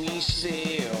makes me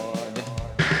sad.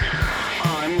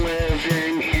 I'm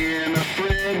living in a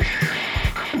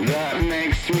fridge. That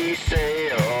makes me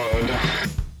sad.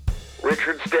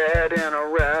 Richard's dead in a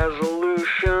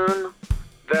resolution.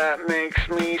 That makes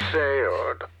me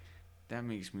sad. That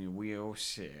makes me real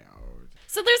sad.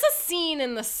 So there's a scene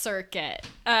in the circuit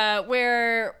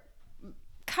where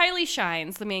Kylie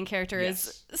Shines, the main character,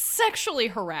 is sexually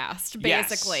harassed,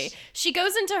 basically. Yes. She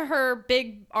goes into her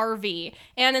big RV,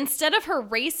 and instead of her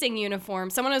racing uniform,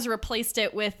 someone has replaced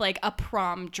it with like a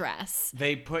prom dress.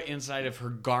 They put inside of her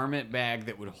garment bag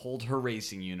that would hold her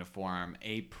racing uniform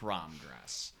a prom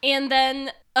dress. And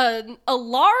then a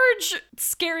large,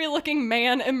 scary-looking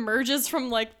man emerges from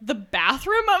like the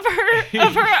bathroom of her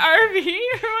RV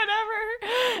or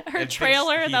whatever, her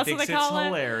trailer. He That's thinks what they call it's it.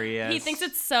 hilarious. He thinks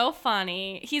it's so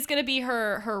funny. He's gonna be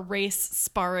her race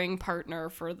sparring partner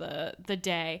for the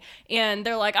day, and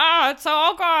they're like, it's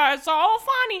all good, it's all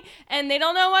funny, and they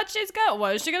don't know what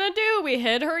what is she gonna do? We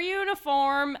hid her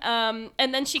uniform, and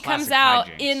then she comes Classic out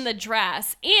hijinks. in the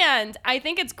dress, and I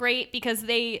think it's great because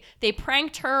they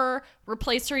pranked her,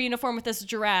 replaced her uniform with this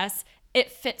dress.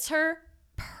 It fits her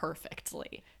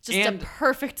perfectly. Just And a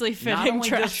perfectly Not fitting only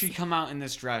dress. does she come out in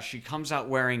this dress, she comes out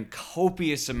wearing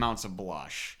copious amounts of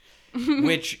blush,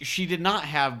 which she did not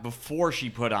have before she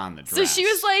put on the dress. So she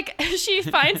was like, she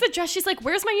finds the dress. She's like,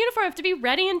 where's my uniform? I have to be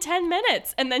ready in 10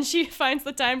 minutes. And then she finds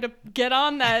the time to get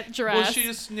on that dress. Well, she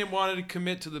just wanted to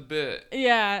commit to the bit.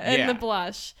 Yeah, and Yeah. the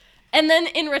blush. And then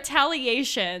in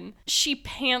retaliation, she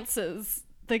pantses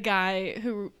the guy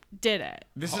who did it.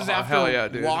 This is Oh, after hell yeah,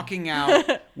 dude. walking out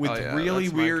with Hell yeah, really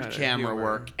that's my weird kinda camera humor.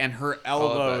 work and her love that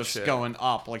elbows shit. going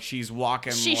up like she's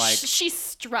walking She like struts.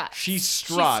 She She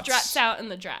struts. struts out in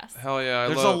the dress. Hell yeah,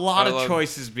 there's a lot of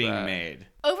choices being that. made.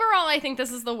 Overall, I think this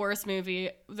is the worst movie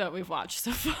that we've watched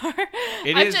so far.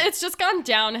 Is. It's just gone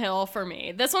downhill for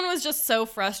me. This one was just so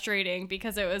frustrating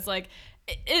because it was like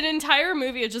an entire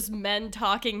movie of just men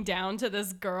talking down to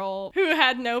this girl who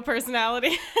had no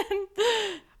personality.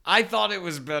 I thought it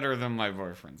was better than My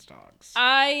Boyfriend's Dogs.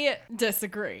 I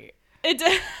disagree. It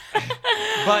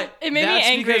But it made me that's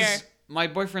angrier. because My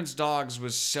Boyfriend's Dogs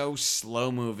was so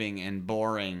slow moving and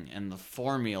boring, and the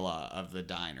formula of the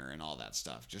diner and all that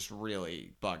stuff just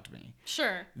really bugged me.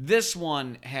 Sure. This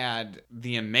one had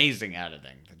the amazing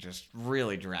editing that just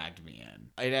really dragged me in.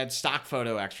 It had stock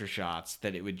photo extra shots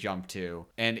that it would jump to,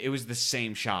 and it was the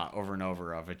same shot over and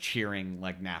over of a cheering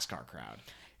like NASCAR crowd.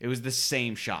 It was the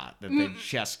same shot that they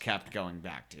just kept going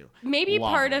back to. Maybe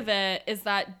part of Lovely. it is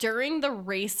that during the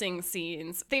racing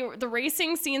scenes, the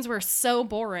racing scenes were so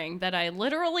boring that I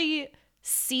literally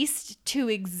ceased to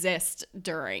exist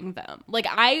during them. Like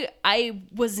I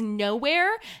was nowhere,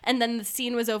 and then the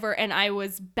scene was over and I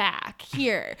was back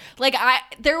here. Like I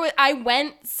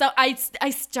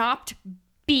stopped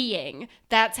being.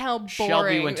 That's how boring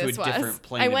Shelby went to a this was. different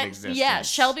plane of existence. Yeah,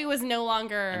 Shelby was no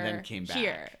longer And then came back.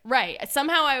 here. Right.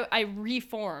 Somehow I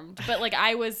reformed, but like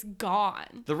I was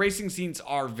gone. The racing scenes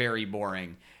are very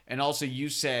boring. And also, you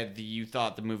said that you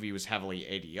thought the movie was heavily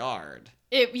ADR'd.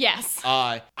 Yes.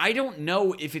 I don't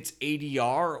know if it's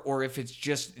ADR or if it's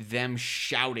just them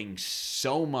shouting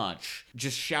so much,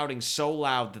 just shouting so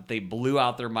loud that they blew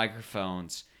out their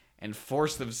microphones and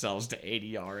forced themselves to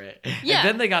ADR it. Yeah. And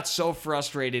then they got so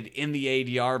frustrated in the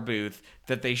ADR booth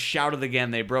that they shouted again.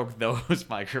 They broke those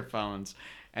microphones.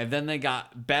 And then they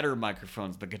got better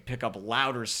microphones that could pick up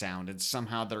louder sound, and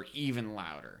somehow they're even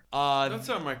louder. That's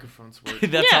how microphones work.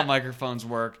 That's Yeah. how microphones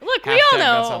work. Look, we all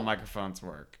That's know- how microphones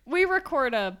work. We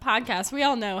record a podcast. We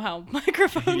all know how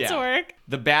microphones Yeah. work.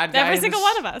 The bad guy. Every in single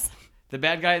this- one of us. The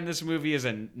bad guy in this movie is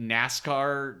a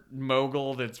NASCAR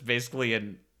mogul that's basically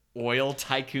an oil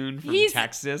tycoon from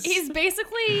Texas. He's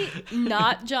basically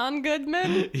not John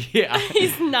Goodman. yeah.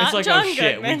 he's not it's like, John oh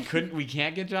shit, Goodman. we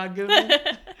can't get John Goodman.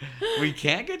 We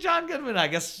can't get John Goodman. I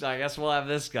guess we'll have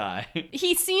this guy.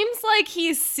 He seems like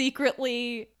he's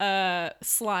secretly a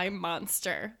slime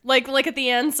monster. Like at the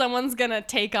end, someone's gonna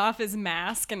take off his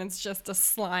mask and it's just a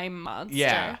slime monster.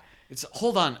 Yeah.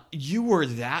 Hold on. You were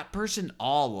that person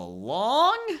all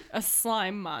along? A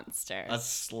slime monster. A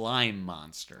slime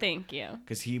monster. Thank you.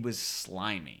 Because he was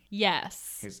slimy.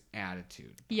 Yes. His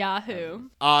attitude. Yahoo.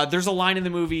 There's a line in the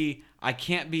movie, I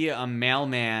can't be a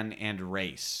mailman and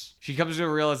race. She comes to a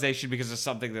realization because of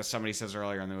something that somebody says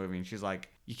earlier in the movie, and she's like,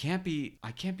 I can't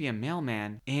be a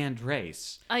mailman and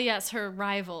race. Yes, her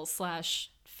rival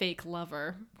 / fake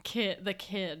lover, the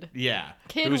kid. Yeah.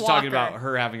 Kid Who was talking Walker. about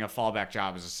her having a fallback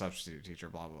job as a substitute teacher,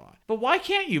 blah, blah, blah. But why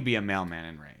can't you be a mailman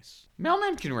and race?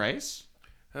 Mailmen can race.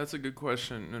 That's a good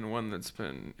question, and one that's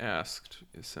been asked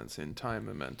since in time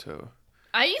memento.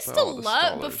 I used by to all the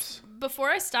love scholars. before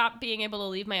I stopped being able to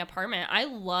leave my apartment. I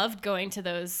loved going to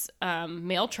those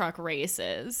mail truck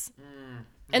races,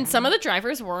 and some of the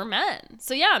drivers were men.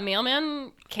 So yeah,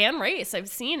 mailman can race. I've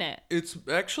seen it. It's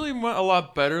actually a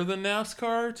lot better than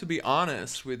NASCAR, to be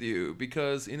honest with you,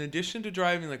 because in addition to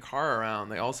driving the car around,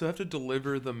 they also have to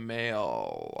deliver the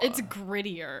mail. It's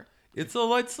grittier. It's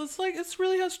it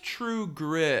really has true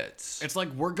grit. It's like,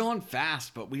 we're going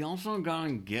fast, but we also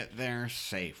gotta get there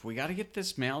safe. We gotta get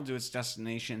this mail to its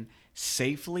destination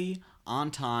safely,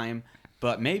 on time,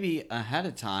 but maybe ahead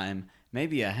of time,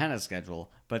 maybe ahead of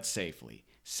schedule, but safely.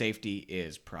 Safety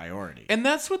is priority. And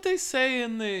that's what they say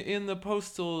in the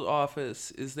postal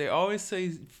office, is they always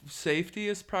say safety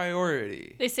is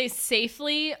priority. They say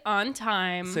safely on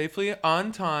time. Safely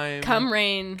on time. Come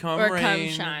rain or come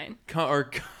shine.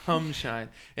 Come shine.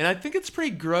 And I think it's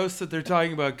pretty gross that they're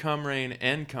talking about come rain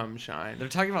and come shine. They're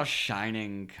talking about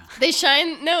shining They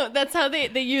shine. No, that's how they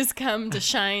use come to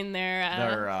shine their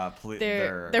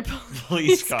their police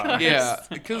police cars. cars. Yeah,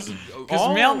 because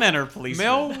mailmen are policemen.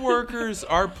 Mail workers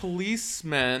are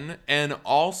policemen, and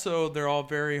also they're all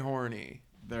very horny.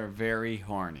 They're very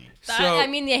horny. I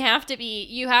mean, they have to be.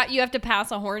 You have to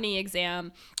pass a horny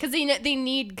exam because they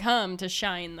need cum to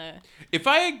shine the. If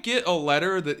I get a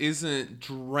letter that isn't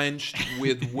drenched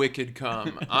with wicked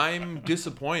cum, I'm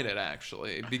disappointed,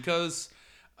 actually, because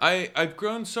I've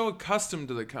grown so accustomed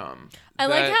to the cum. I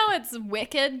like that how it's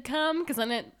wicked cum because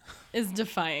then it is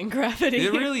defying gravity.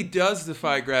 it really does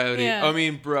defy gravity. Yeah. I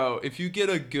mean, bro, if you get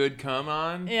a good cum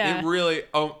on, Yeah. it really.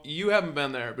 Oh, you haven't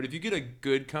been there, but if you get a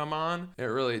good cum on, it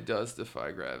really does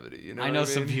defy gravity. You know? I what know mean?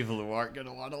 some people who aren't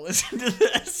gonna want to listen to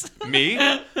this. Me?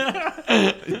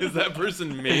 Is that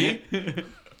person me?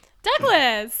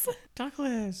 Douglas.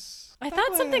 Douglas. I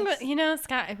thought something was,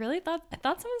 Scott, I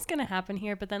thought something's going to happen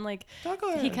here, but then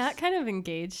he got kind of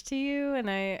engaged to you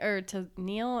or to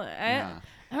Neil. Yeah.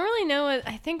 I don't really know.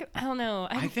 I don't know.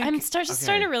 I'm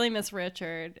starting to really miss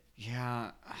Richard.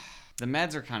 Yeah.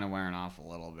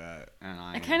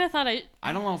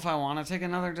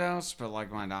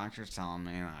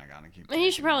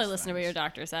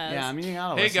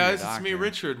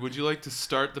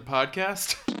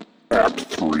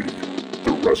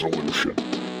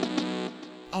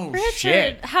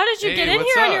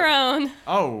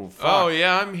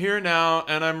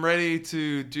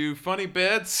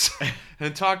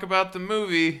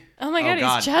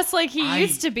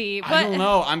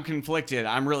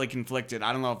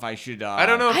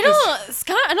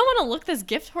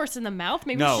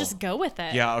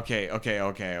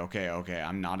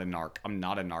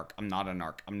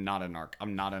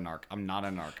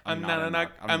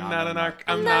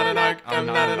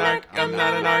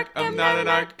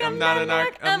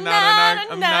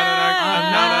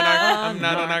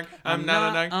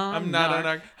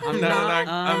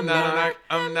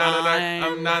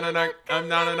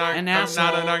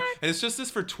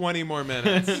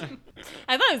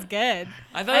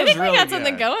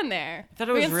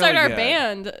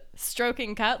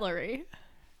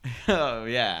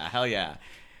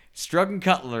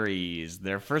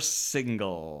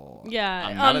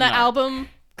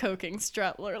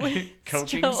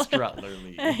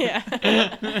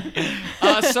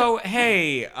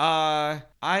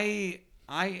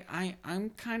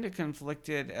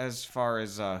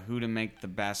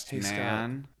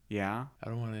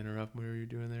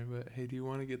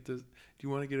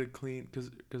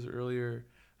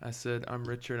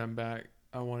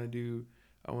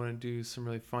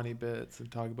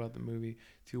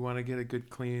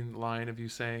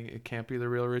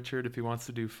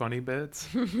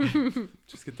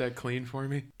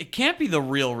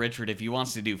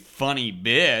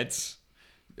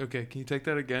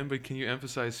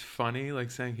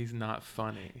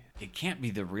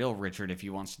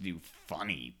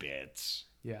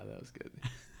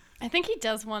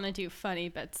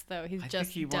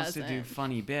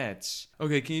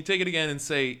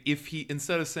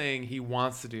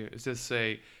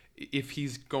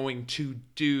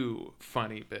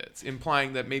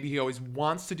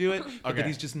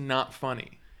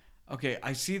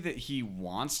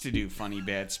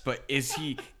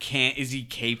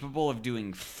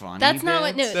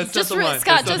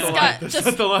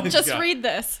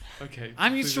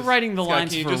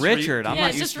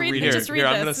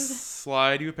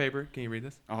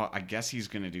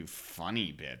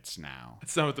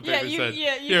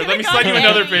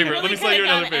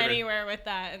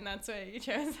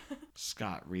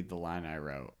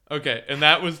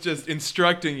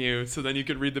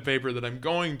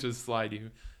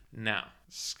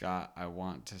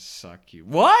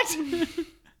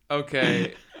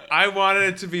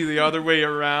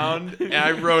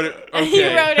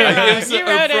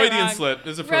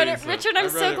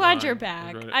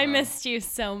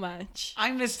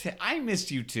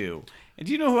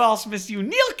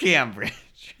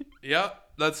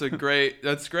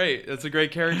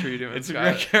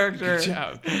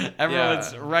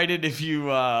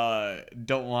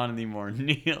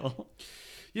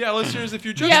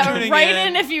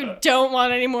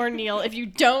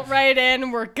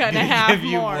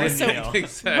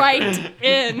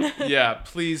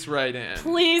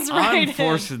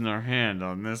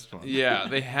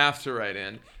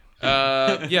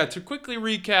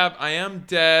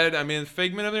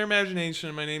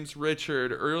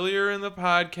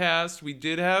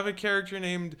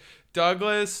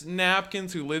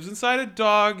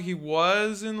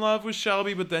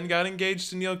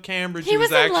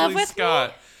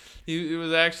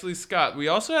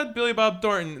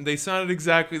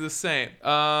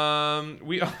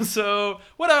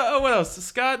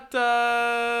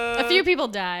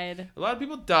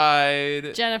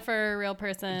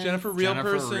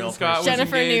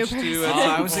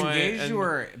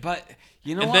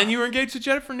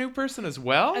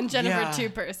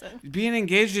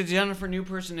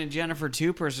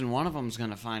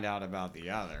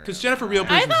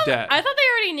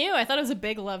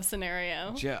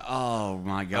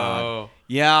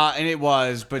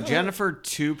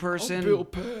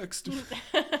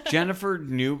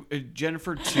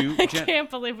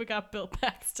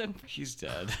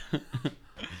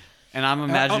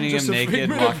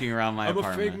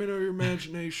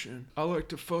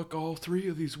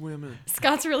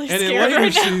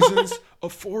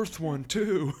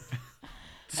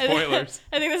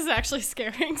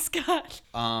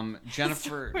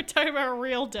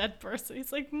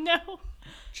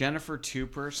 Jennifer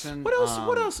 2-person. What else?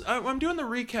 What else? I'm doing the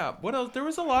recap. What else? There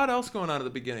was a lot else going on at the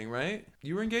beginning, right?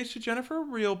 You were engaged to Jennifer, a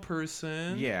real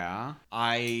person. Yeah,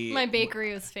 My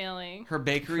bakery was failing Her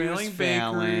bakery was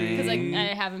Failing bakery. because failing.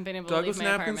 I haven't been able Douglas to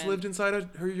leave my Napkins apartment. lived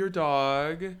inside your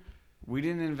dog. We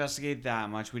didn't investigate that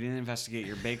much. We didn't investigate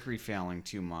your bakery failing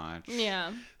too much.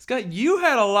 Yeah. Scott, you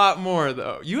had a lot more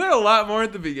though. You had a lot more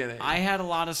at the beginning. I had a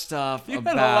lot of stuff. You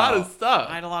had a lot of stuff.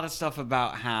 I had a lot of stuff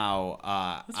about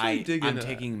how Let's really dig I'm into that.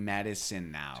 taking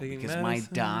medicine now Taking because medicine. my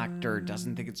doctor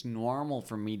doesn't think it's normal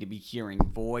for me to be hearing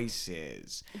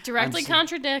voices. Directly I'm so-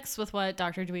 contradicts with what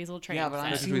Dr. Dweezil trained. Yeah, but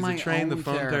I'm said. seeing my train the own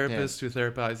phone therapist. who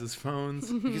therapizes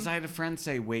phones. Because I had a friend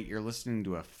say, "Wait, you're listening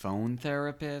to a phone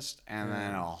therapist," and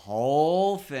then a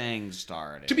whole thing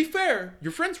started. To be fair,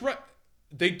 your friends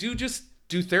they do just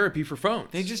do therapy for phones.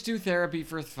 They just do therapy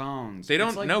for phones. They don't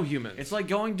It's like- know humans. It's like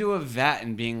going to a vet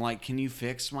and being like, "Can you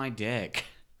fix my dick?"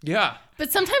 Yeah.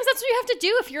 But sometimes that's what you have to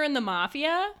do if you're in the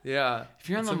mafia. Yeah. If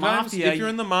you're in the Sometimes, mafia, if you're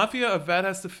in the mafia, a vet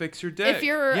has to fix your dick. If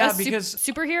you're Yeah, a because-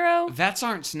 superhero. Vets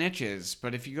aren't snitches,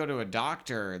 but if you go to a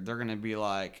doctor, they're gonna be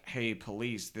like, "Hey,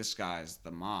 police, this guy's the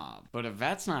mob." But a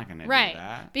vet's not gonna do Right.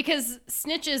 that. Because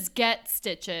snitches get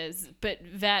stitches, but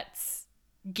vets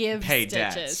give Pay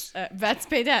stitches. debts. Vets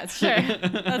pay debts. Sure.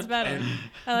 That's better.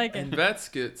 I like and it. vets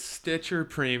get Stitcher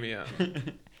Premium.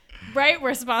 Right?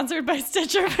 We're sponsored by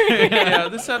Stitcher. Yeah,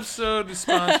 this episode is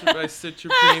sponsored by Stitcher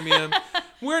Premium.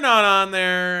 We're not on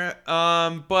there,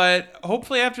 but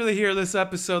hopefully after they hear this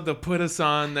episode, they'll put us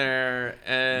on there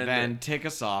and Then take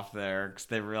us off there because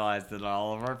they realize that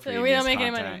all of our we previous don't make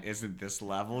any content money. isn't this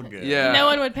level good. Yeah. No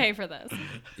one would pay for this.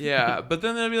 yeah. But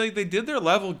then they'll be like, they did their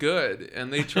level good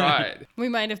and they tried. We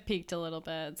might have peaked a little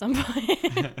bit at some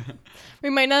point.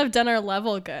 We might not have done our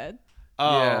level good.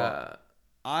 Oh, Yeah.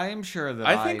 I'm sure that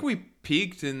I think we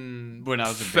peaked in When I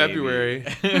was a February.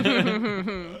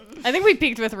 I think we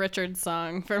peaked with Richard's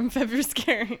song from February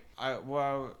Scary.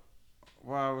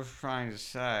 What I was trying to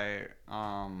say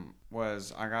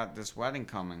was I got this wedding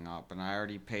coming up and I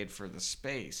already paid for the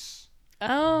space.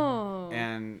 Oh.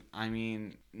 And I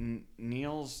mean,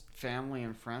 Neil's family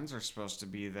and friends are supposed to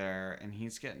be there, and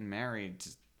he's getting married to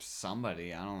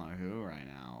somebody. I don't know who right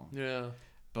now. Yeah.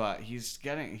 But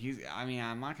I mean,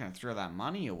 I'm not going to throw that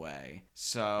money away.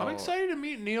 So I'm excited to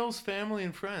meet Neil's family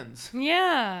and friends.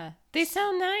 Yeah. They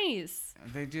sound nice.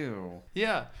 They do.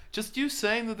 Yeah. Just you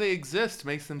saying that they exist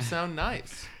makes them sound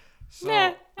nice. So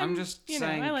Nah, I'm just you know,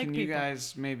 saying, I like can you people.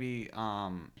 guys maybe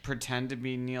pretend to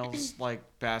be Neil's like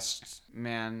best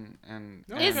man and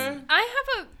Is Okay. I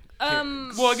have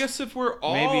a Well, I guess if we're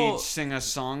all maybe sing a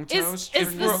song toast? is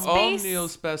for the we're Neil? all space-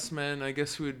 Neil's best men, I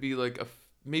guess we would be like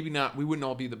maybe not. We wouldn't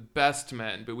all be the best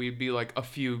men, but we'd be like a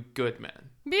few good men.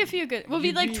 be a few good. We'll be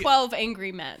You'd like be- 12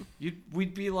 angry men.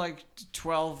 We'd be like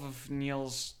 12 of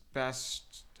Neil's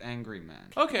best angry men.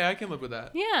 Okay, I can live with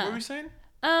that. Yeah. What were we saying?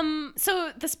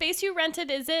 So the space you rented,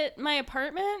 is it my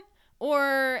apartment?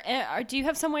 Or do you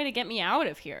have some way to get me out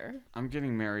of here? I'm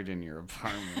getting married in your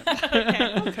apartment.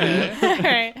 Okay. All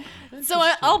right. So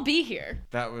I'll be here.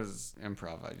 That was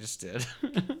improv I just did.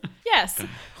 Yes.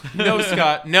 No,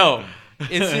 Scott. No.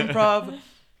 It's improv.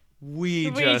 We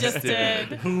just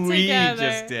did. We Together.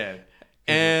 just did.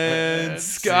 And That's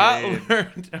Scott it.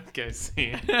 learned. Okay,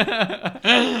 see.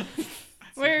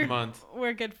 Month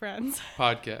We're good friends.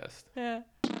 podcast. Yeah.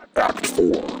 Act 4.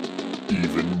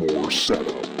 Even more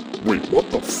setup. Wait, what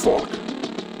the fuck?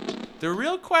 The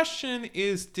real question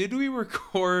is, did we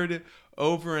record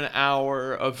over an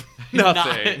hour of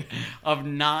nothing?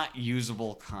 Not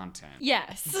usable content.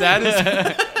 Yes. That is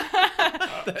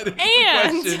the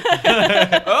And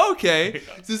question. Okay.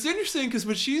 So it's interesting because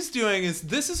what she's doing is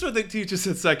this is what they teach us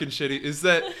at Second Shitty is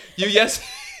that you yes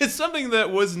it's something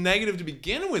that was negative to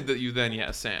begin with that you then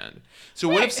yes and. So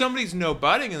what if Right. somebody's no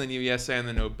butting and then you yes and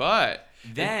the no but?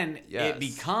 Then Yes. it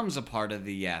becomes a part of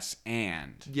the yes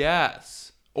and.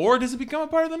 Yes. Or does it become a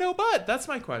part of the no but? That's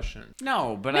my question.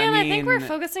 No, but man, I I mean, think we're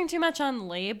focusing too much on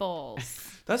labels.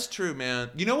 That's true, man.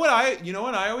 You know what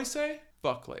I always say?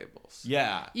 Fuck labels.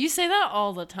 yeah. You say that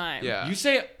all the time. Yeah. You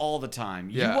say it all the time.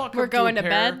 Yeah. You walk We're up going to to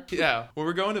a pair, bed? Yeah. When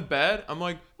we're going to bed, I'm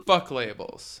like, fuck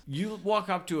labels. You walk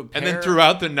up to a pair. And then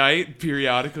throughout the night,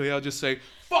 periodically, I'll just say,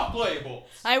 fuck labels.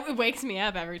 It wakes me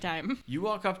up every time. You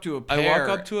walk up to a I pair.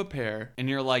 walk up to a pear. and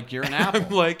you're like, you're an apple. I'm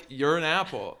like, you're an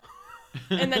apple.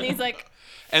 And then he's like,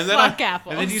 And then fuck I,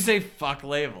 apples. and then you say fuck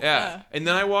label. yeah. And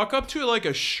then I walk up to like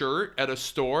a shirt at a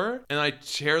store and I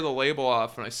tear the label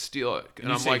off and I steal it. And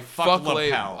you I'm say, like, "Fuck fuck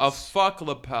lapels." fuck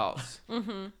lapels.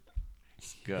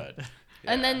 Good.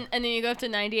 and then you go up to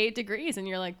 98 degrees and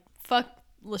you're like, fuck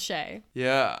Lachey.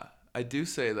 Yeah. I do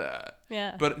say that.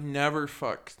 Yeah. But never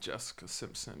fuck Jessica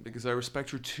Simpson because I respect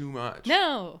her too much.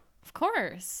 No, of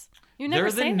course. You never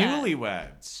They're the say that.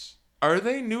 newlyweds. Are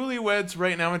they newlyweds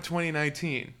right now in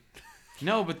 2019?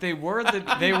 No, but they were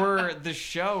the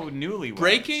show Newlyweds.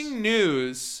 Breaking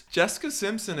news: Jessica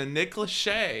Simpson and Nick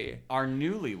Lachey Are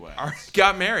newlyweds.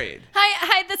 got married.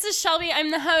 Hi, this is Shelby. I'm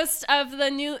the host of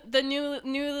the newlywed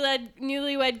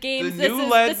games. The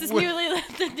newlywed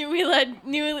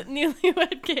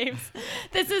games.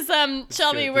 This is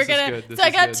Shelby. good. We're This is gonna good. This so I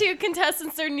is got good. 2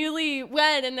 contestants. They're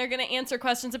newlywed and they're gonna answer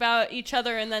questions about each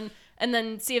other and then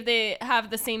see if they have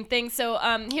the same thing. So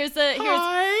here's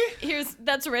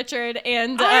that's Richard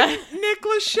and I'm Nick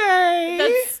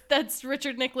Lachey. that's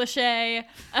Richard Nick Lachey.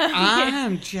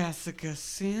 I'm Jessica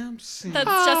Simpson.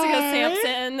 That's Jessica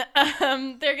Sampson.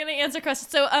 They're gonna answer questions.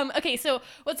 So okay, so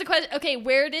what's the question? Okay,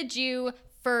 where did you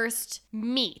first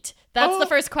meet? That's the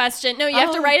first question. No, you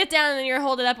have to write it down and then you're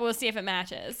hold it up and we'll see if it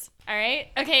matches. All right.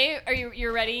 Okay.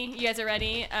 You're ready? You guys are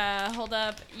ready? Hold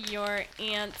up your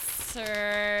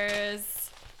answers.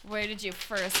 Where did you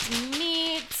first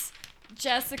meet?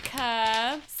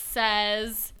 Jessica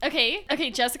says. Okay.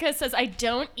 Jessica says I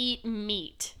don't eat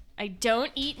meat. And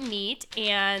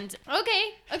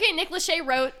okay. Nick Lachey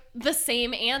wrote the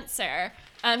same answer.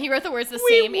 He wrote the words the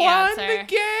same answer. We won the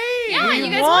game. Yeah, We you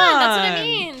guys won. That's what it won.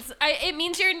 means. It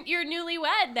means you're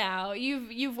newlywed now.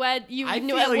 You've wed. I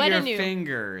feel your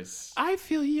fingers. I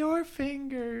feel your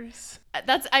fingers.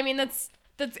 That's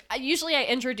usually I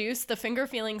introduce the finger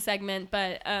feeling segment,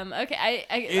 but okay.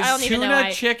 I Is don't even know.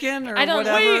 tuna chicken or I don't.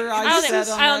 whatever I said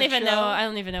on I don't that even show? know. I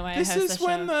don't even know why This I host is the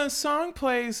when show. the song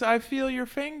plays. I feel your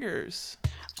fingers.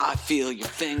 I feel your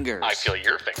fingers. I feel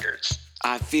your fingers.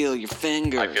 I feel your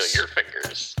fingers. I feel your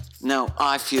fingers. No,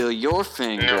 I feel your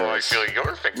fingers. No, I feel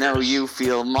your fingers. No, you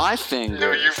feel my fingers.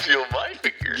 No, you feel my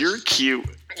fingers. You're cute.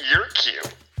 You're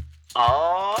cute.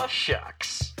 Aw,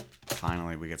 shucks.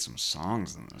 Finally, we get some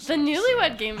songs in this. The episode.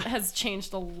 newlywed game has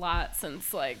changed a lot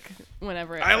since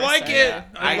whenever it I first like started. it.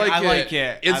 I like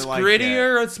it. It's I like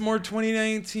grittier. It's more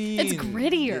 2019. It's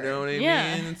grittier. You know what I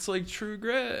Yeah. mean? It's like True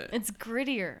Grit. It's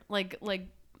grittier, like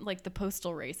the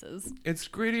postal races. It's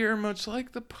grittier, much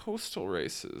like the postal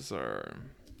races are.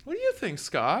 What do you think,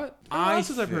 Scott? What I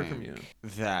else I've heard from you? think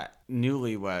that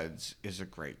Newlyweds is a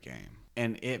great game.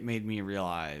 And it made me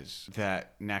realize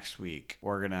that next week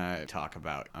we're going to talk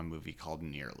about a movie called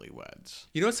Nearly Weds.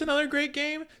 You know what's another great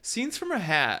game? Scenes from a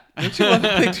Hat. Don't you love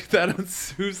that they do that on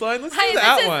Sue's Line? Let's do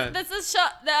that one. This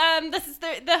is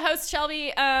the host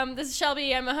Shelby. This is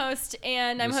Shelby. I'm a host,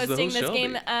 and I'm This is the hosting host, this Shelby.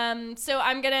 game. So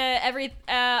I'm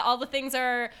gonna all the things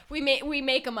are we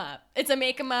make them up. It's a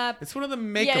make them up. It's one of the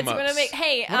make-em-ups. Yeah, it's gonna make.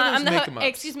 Hey, What are I'm those the make-em-ups?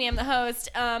 excuse me, I'm the host.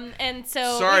 And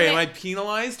so Sorry, we am ma- I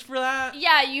penalized for that?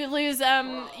 Yeah, you lose a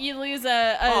Oh,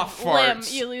 limb.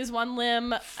 farts. You lose one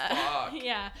limb.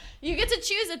 Yeah, you get to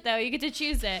choose it though. You get to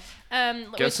choose it.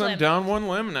 Which Guess I'm limb? down one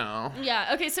limb now.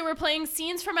 Yeah. Okay. So we're playing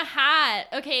Scenes from a Hat.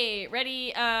 Okay.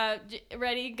 Ready?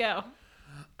 Ready? Go.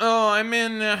 Oh, I'm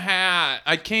in a hat.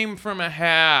 I came from a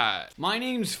hat. My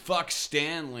name's Fuck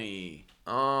Stanley.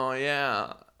 Oh,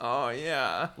 yeah. Oh,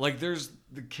 yeah. Like, there's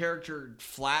the character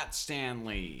Flat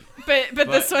Stanley. But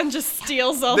this one just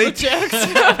steals all They the jokes.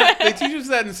 They teach us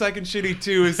that in Second Shitty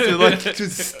 2 is to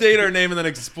state our name and then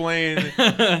explain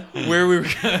where we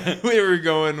were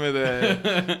going with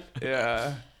it.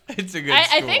 Yeah. It's a good I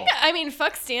school. think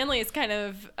Fuck Stanley is kind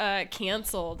of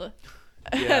canceled.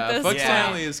 Yeah. This Fuck point.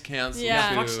 Stanley is canceled Yeah.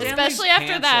 too. Fuck Stanley- Especially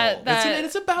after canceled.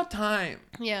 It's about time.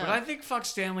 Yeah. But I think Fuck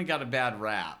Stanley got a bad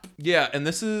rap. Yeah, and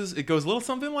it goes a little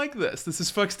something like this. This is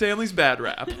Fuck Stanley's bad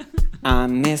rap.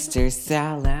 I'm Mr.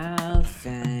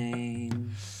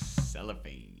 Cellophane.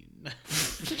 Cellophane.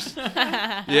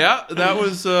 Yeah, that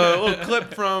was a little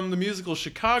clip from the musical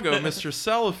Chicago, Mr.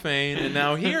 Cellophane, and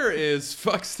now here is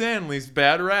Fuck Stanley's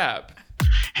bad rap.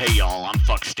 Hey y'all, I'm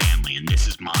Fuck Stanley, and this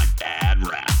is my bad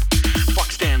rap.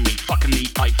 Fuck Stanley fucking the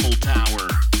Eiffel Tower.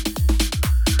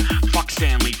 Fuck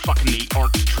Stanley fucking the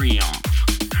Arc de Triomphe.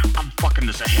 I'm fucking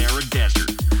the Sahara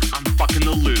Desert. I'm fucking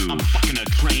the Louvre. I'm fucking a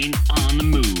train on the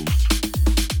move.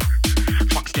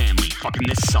 Fuck Stanley fucking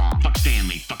this song. Fuck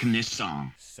Stanley fucking this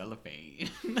song. Cellophane.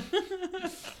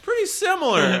 Pretty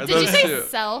similar. Did you those say two.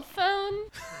 cell phone?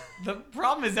 The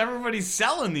problem is everybody's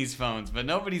selling these phones, but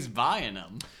nobody's buying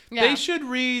them. Yeah. They should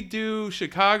redo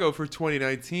Chicago for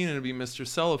 2019 and it'd be Mr.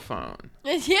 Cellophone.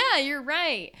 Yeah, you're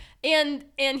right. And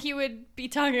he would be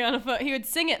talking on a phone. He would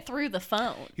sing it through the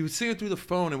phone. He would sing it through the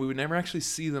phone and we would never actually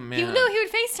see the man. He would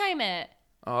FaceTime it.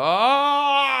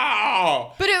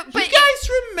 Oh! But you guys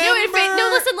remember?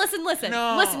 Listen.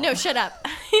 No. Listen, no, shut up.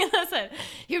 Listen.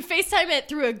 He would FaceTime it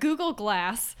through a Google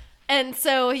Glass. And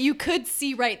so you could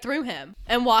see right through him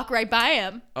and walk right by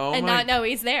him and my not know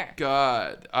he's there.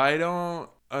 God, I don't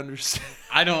understand.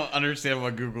 I don't understand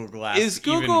what Google Glass Is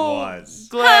even Google was.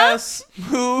 Glass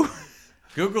who?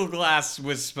 Google Glass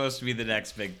was supposed to be the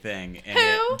next big thing, and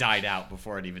Who? it died out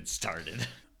before it even started.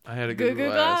 I had a Goo Google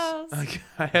Goo Glass. Dolls.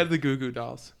 I had the Goo Goo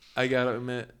Dolls. I gotta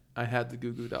admit, I had the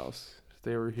Goo Goo Dolls.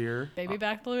 They were here. Baby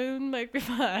back balloon, make me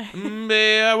fly.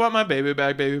 I want my baby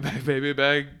back, baby back, baby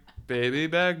back, baby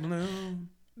back balloon.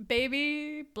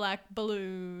 Baby black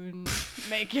balloon,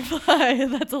 make you fly.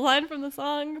 That's a line from the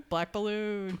song Black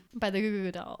Balloon by the Goo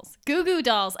Goo Dolls. Goo Goo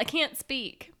Dolls. I can't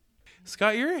speak.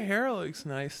 Scott, your hair looks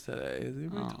nice today. Has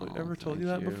anybody Oh, ever told you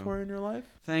thank that you. before in your life?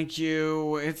 Thank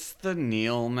you. It's the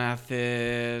Neil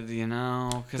method, you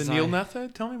know. The Neil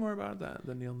method? Tell me more about that.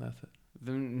 The Neil method.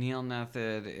 The Neil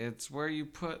method. It's where you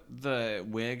put the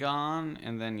wig on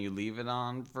and then you leave it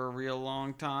on for a real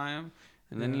long time.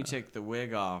 And then you take the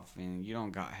wig off and you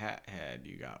don't got hat head,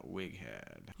 you got wig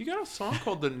head. You got a song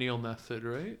called The Neil Method,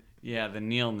 right? Yeah, the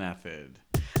Neil method.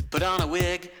 Put on a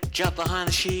wig, jump behind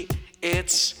the sheet.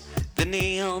 It's the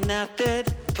Neil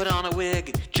method. Put on a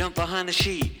wig, jump behind the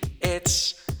sheet.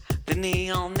 It's the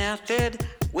Neil method.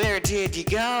 Where did you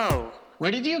go?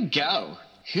 Where did you go?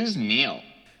 Who's Neil?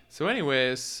 So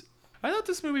anyways, I thought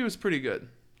this movie was pretty good.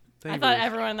 I thought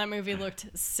everyone in that movie looked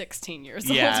 16 years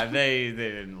old. Yeah, they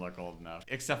didn't look old enough.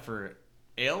 Except for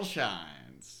Ale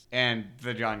Shines and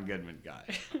the John Goodman guy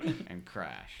and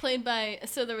Crash. Played by,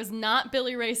 so there was not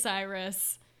Billy Ray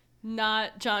Cyrus,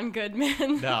 not John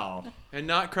Goodman, No. And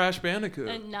not Crash Bandicoot.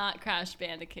 and not Crash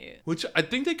Bandicoot. Which I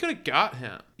think they could have got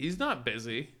him. He's not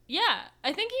busy. Yeah,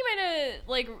 I think he might have,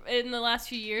 like, in the last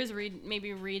few years, maybe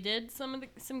redid some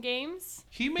games.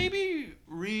 He maybe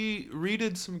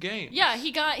redid some games. Yeah,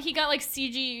 he got like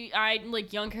CGI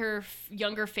like younger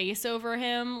face over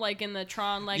him, like in the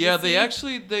Tron Legacy. Yeah,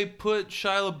 they put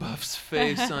Shia LaBeouf's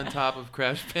face on top of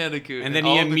Crash Bandicoot. And then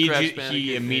all he, of the Crash he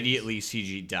Bandicoot immediately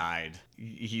CG died.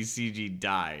 He CG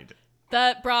died.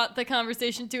 That brought the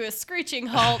conversation to a screeching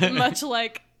halt, much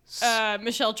like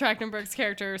Michelle Trachtenberg's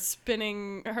character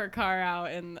spinning her car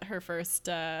out in her first.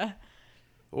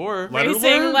 Or Let her Racing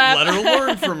learn. lap. Let her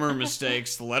learn from her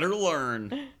mistakes. Let her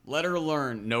learn. Let her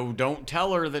learn. No, don't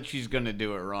tell her that she's gonna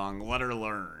do it wrong. Let her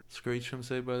learn. Screech from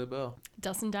Saved by the Bell.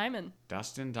 Dustin Diamond.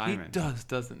 Dustin Diamond. He does,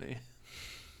 doesn't he?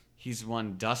 He's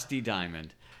one Dusty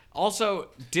Diamond. Also,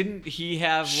 didn't he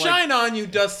have like? Shine on, you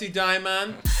Dusty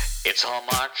Diamond. It's how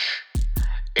much?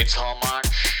 It's how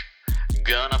much?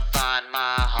 Gonna find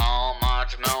my how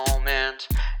much moment.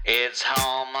 It's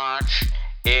how much?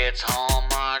 It's how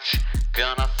much?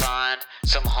 Gonna find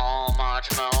some how much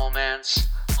moments.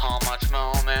 How much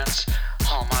moments?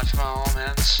 How much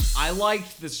moments? I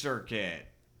liked the circuit.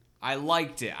 I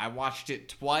liked it. I watched it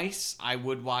twice. I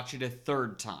would watch it a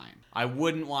third time. I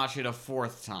wouldn't watch it a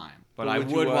fourth time. But I Would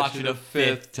you would watch watch it it a a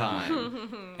fifth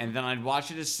time. And then I'd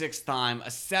watch it a sixth time.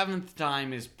 A seventh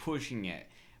time is pushing it.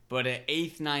 But an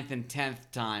eighth, ninth, and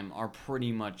 10th time are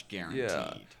pretty much guaranteed.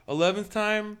 Yeah. 11th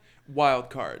time, wild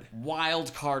card.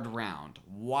 Wild card round.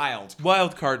 Wild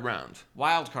Card round.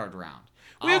 card round.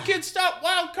 Will you kids stop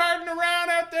wild carding around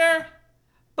out there?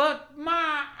 But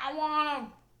Ma,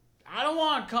 I don't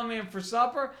wanna come in for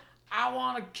supper. I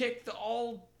wanna kick the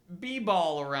old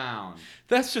b-ball around.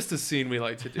 That's just a scene we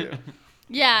like to do.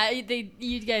 Yeah,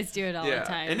 you guys do it all the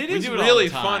time. And it We is do it all really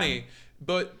the time. funny.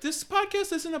 But this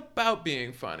podcast isn't about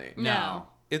being funny. No.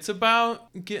 It's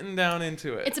about getting down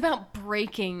into it. It's about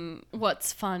breaking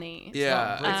what's funny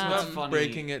yeah, about breaking it's what's about funny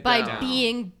breaking it by down.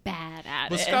 being bad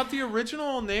at Well, it. Scott, the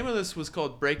original name of this was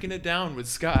called Breaking It Down with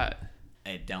Scott.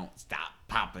 It don't stop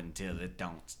popping till it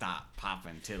don't stop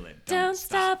popping till it Don't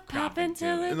stop popping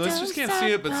till it And let's just don't can't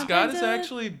see it, but stop Scott is popping till it-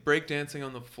 actually breakdancing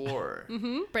on the floor.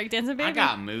 Breakdancing baby. I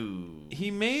got moved.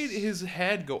 He made his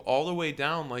head go all the way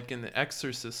down like in the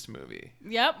Exorcist movie.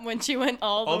 Yep, when she went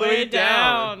all the All the way way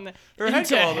down. down. Her head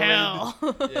into go all the way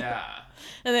hell. Yeah.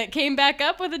 And it came back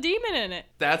up with a demon in it.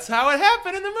 That's how it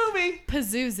happened in the movie.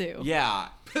 Pazuzu. Yeah.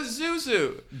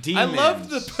 Pazuzu. I Demons. love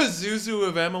the Pazuzu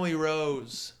of Emily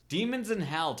Rose. Demons in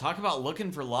hell. Talk about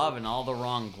looking for love in all the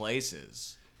wrong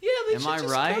places. Yeah, they Am should I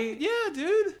just right? Yeah,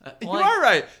 dude. You like- are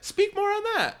right. Speak more on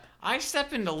that. I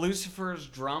step into Lucifer's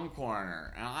drum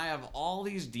corner and I have all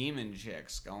these demon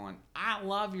chicks going, I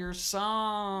love your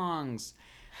songs.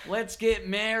 Let's get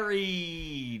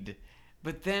married.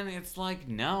 But then it's like,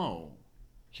 no,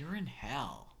 you're in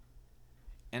hell.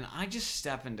 And I just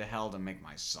step into hell to make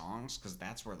my songs because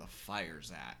that's where the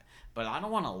fire's at. But I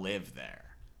don't want to live there.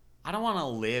 I don't want to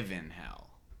live in hell,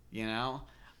 you know?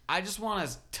 I just want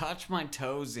to touch my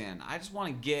toes in. I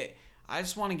I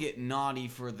just want to get naughty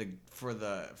for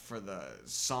the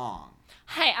song.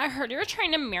 Hey, I heard you were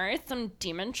trying to marry some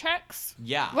demon chicks.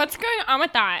 Yeah. What's going on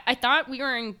with that? I thought we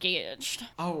were engaged.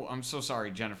 Oh, I'm so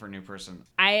sorry, Jennifer New Person.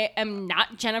 I am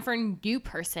not Jennifer New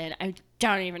Person. I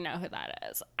don't even know who that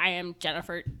is. I am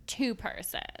Jennifer Two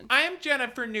Person. I am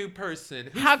Jennifer New Person.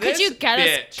 Who's How could this you get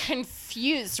bitch? us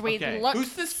confused? We Okay. look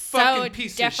Who's this so fucking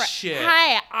piece different. of shit? Hey,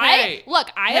 Hey.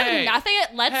 I Hey. have nothing.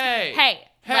 Let's Hey. hey.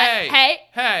 Hey. Hey.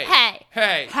 Hey. Hey.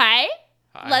 Hey. Hey.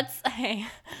 Hi.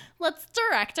 Let's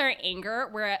direct our anger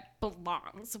where it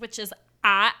belongs, which is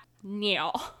at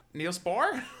Neil. Neil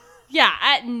Spore? Yeah,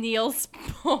 at Neil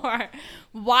Spore.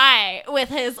 Why? With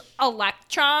his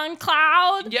electron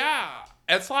cloud? Yeah.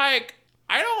 It's like,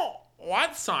 I don't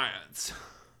want science.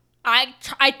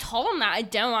 I told him that I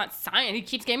don't want science. He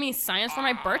keeps giving me science for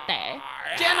my birthday.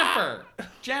 Jennifer.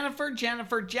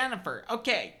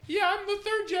 Okay. Yeah, I'm the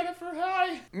third Jennifer.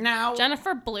 Hi. Now.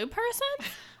 Jennifer Blue Person?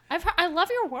 I love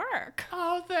your work.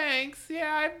 Oh, thanks.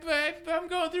 Yeah, I'm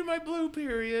going through my blue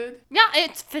period. Yeah,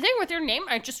 it's fitting with your name.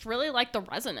 I just really like the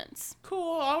resonance.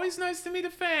 Cool. Always nice to meet a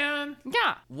fan.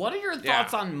 Yeah. What are your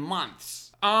thoughts on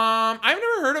months? I've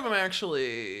never heard of him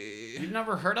actually. You've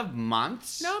never heard of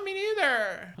months? No, me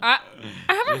neither. I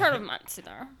haven't heard of months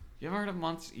either. You haven't heard of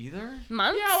months either?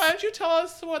 Months? Yeah, why don't you tell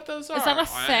us what those are? Is that a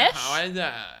fish? How is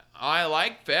that? I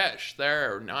like fish.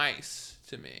 They're nice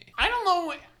to me.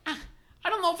 I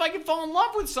don't know if I can fall in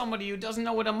love with somebody who doesn't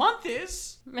know what a month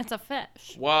is. It's a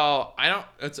fish. Well, I don't.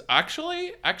 It's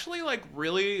actually like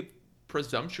really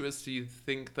presumptuous to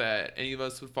think that any of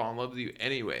us would fall in love with you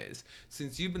anyways,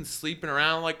 since you've been sleeping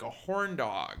around like a horn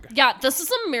dog. Yeah, this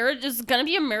is a marriage. This is gonna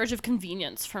be a marriage of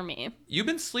convenience for me. You've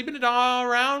been sleeping it all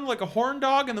around like a horn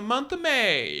dog in the month of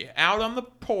May, out on the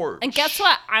porch. And guess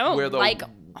what? I don't where the like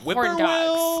horn dogs.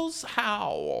 whippoorwills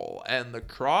howl and the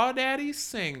crawdaddies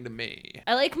sing to me.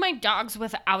 I like my dogs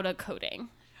without a coating.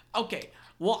 Okay.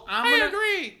 Well, I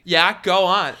agree. Yeah, go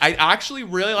on. I actually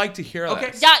really like to hear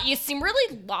Okay. this. Yeah, you seem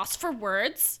really lost for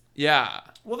words. Yeah.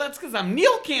 Well, that's because I'm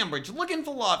Neil Cambridge looking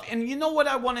for love. And you know what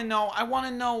I want to know? I want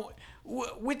to know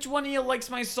which one of you likes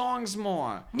my songs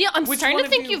more. Neil, I'm Which starting one to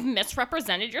of think you- you've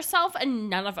misrepresented yourself, and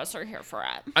none of us are here for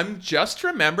it. I'm just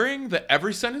remembering that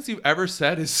every sentence you've ever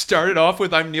said has started off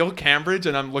with "I'm Neil Cambridge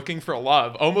and I'm looking for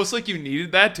love," almost like you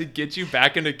needed that to get you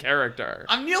back into character.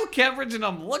 I'm Neil Cambridge and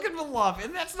I'm looking for love.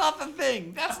 And that's not the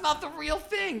thing. That's not the real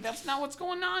thing. That's not what's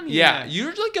going on here. Yeah,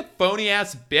 you're like a phony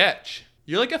ass bitch.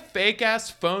 You're like a fake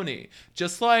ass phony.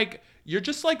 You're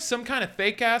just like some kind of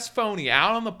fake ass phony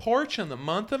out on the porch in the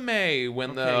month of May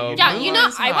when the Yeah, moon you know,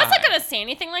 is I wasn't high. gonna say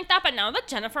anything like that, but now that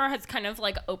Jennifer has kind of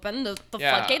like opened the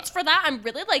Yeah. floodgates for that, I'm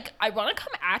really like, I want to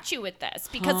come at you with this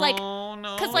because like, Oh,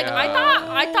 no.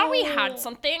 I thought we had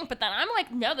something, but then I'm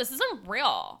like, no, this isn't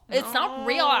real. It's not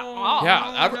real at all.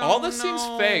 Yeah, all no, this seems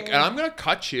no. fake, and I'm gonna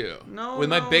cut you with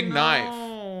my big knife.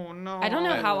 No. I don't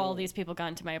know how all these people got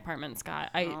into my apartment, Scott.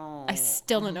 I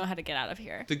still don't know how to get out of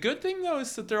here. The good thing though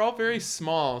is that they're all very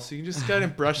small, so you can just kind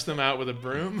of brush them out with a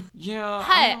broom. Yeah.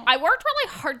 Hey, I worked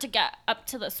really hard to get up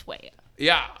to this weight.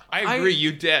 Yeah, I agree.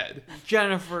 You did.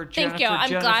 Jennifer. Thank you. I'm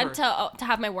glad to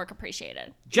have my work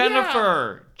appreciated.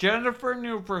 Jennifer. Jennifer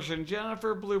New Person.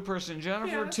 Jennifer Blue Person.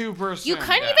 Jennifer Two Person. You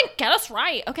couldn't even get us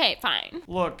right. Okay, fine.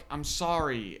 Look, I'm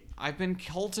sorry. I've been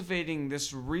cultivating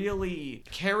this really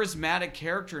charismatic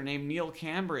character named Neil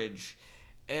Cambridge.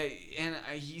 And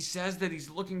he says that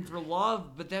he's looking for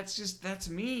love, but that's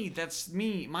me. That's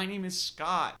me. My name is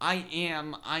Scott.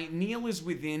 Neil is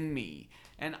within me.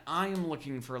 And I am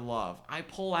looking for love. I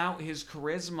pull out his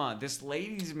charisma, this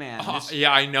ladies' man.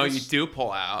 Yeah, I know you do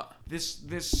pull out.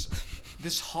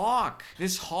 This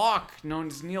hawk known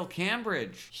as Neil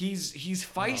Cambridge. He's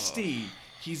feisty.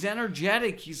 He's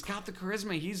energetic. He's got the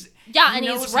charisma. He He's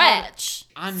knows how to- rich.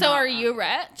 I'm So not- are you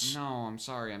rich? No, I'm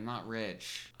sorry. I'm not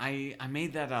rich. I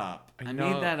made that up. I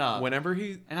know, made that up. Whenever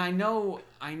he. And I know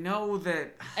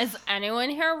that. Is anyone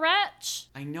here rich?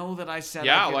 I know that I said.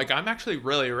 Yeah, I could- like I'm actually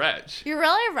really rich. You're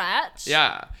really rich?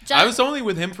 Yeah, Jen- I was only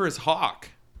with him for his hawk.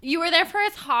 You were there for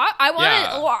his hawk? I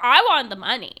wanted the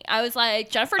money. I was like,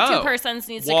 Jennifer Two Oh, Persons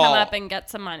needs to well, come up and get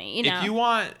some money, you know? If you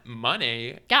want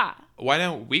money, yeah. why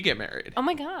don't we get married? Oh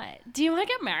my god. Do you want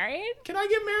to get married? Can I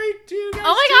get married to you guys?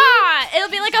 Oh my god. It'll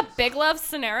be like a big love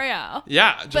scenario.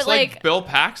 Yeah, just But, like like- Bill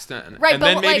Paxton. Right, and but,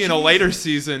 then maybe like- in a later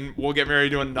season, we'll get married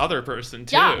to another person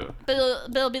too. Yeah. But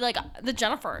it'll be like the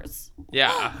Jennifers.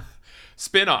 Yeah.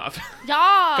 Spin-off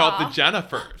Yeah. called the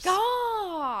Jennifers.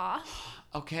 Yeah.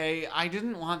 Okay, I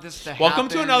didn't want this to happen. Welcome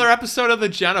to another episode of the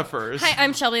Jennifers. Hi,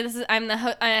 I'm Shelby. I'm the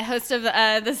host of the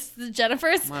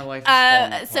Jennifers. My life is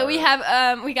falling So we apart.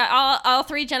 have we got all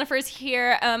three Jennifers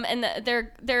here, and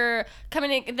they're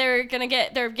coming. They're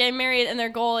getting married, and their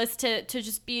goal is to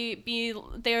just be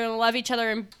they're gonna love each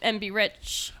other and be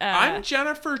rich. I'm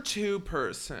Jennifer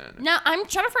 2-person. No, I'm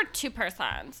Jennifer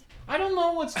 2-person. I don't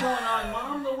know what's going on,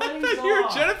 Mom. The wedding's I thought you were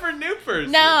off. Jennifer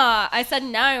New-person. No, I said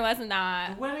no, it wasn't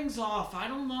that. The wedding's off. I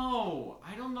don't know.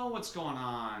 I don't know what's going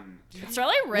on. It's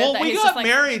really rude Well, that we he's got just like,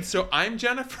 married, so I'm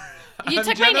Jennifer. You I'm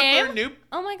took my Jennifer name?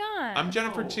 Oh my god. I'm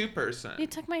Jennifer No. 2-person. You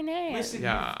took my name. Listen,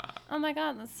 Yeah. Oh my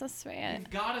god, that's so sweet. you've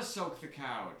got to soak the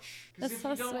couch. 'Cause That's if so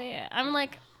you don't- sweet. I'm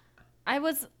like, it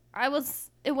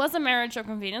was a marriage of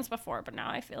convenience before, but now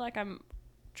I feel like I'm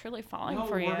truly falling No,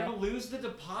 for we're you. gonna lose the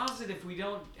deposit if we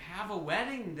don't have a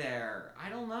wedding there. I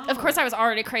don't know. Of course, I was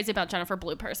already crazy about Jennifer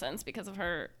Blue Persons because of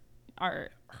her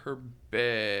art. Her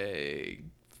big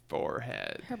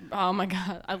forehead. Oh my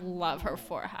god, I love her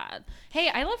forehead. Hey,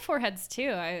 I love foreheads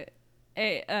too.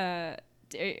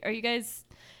 Are you guys?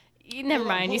 Never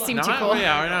mind. You seem too cool.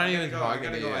 Yeah, we're not I even gotta go. talking I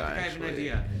gotta to go. you, I think I have an actually.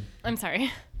 idea. I'm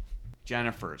sorry.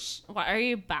 Jennifer's. Why are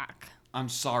you back? I'm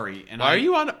sorry. And Why are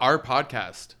you on our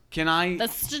podcast? Can I?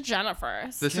 That's the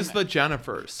Jennifers. This is the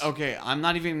Jennifers. Okay, I'm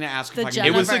not even gonna ask The if I can.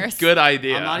 It was a Jennifers. good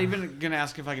idea. I'm not even gonna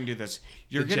ask if I can do this.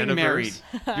 You're The getting married.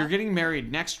 Jennifers? You're getting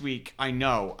married next week. I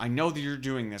know that you're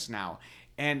doing this now.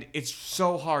 And it's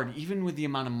so hard, even with the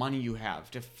amount of money you have,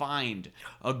 to find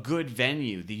a good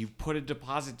venue that you've put a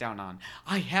deposit down on.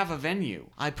 I have a venue.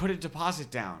 I put a deposit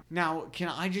down. Now, can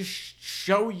I just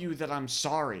show you that I'm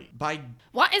sorry by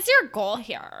What is your goal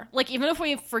here? Like, even if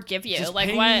we forgive you, just like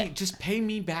pay what? me, just pay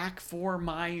me back for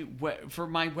my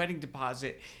wedding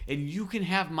deposit, and you can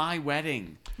have my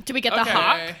wedding. Do we get the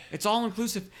hawk? It's all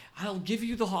inclusive. I'll give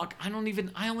you the hawk. I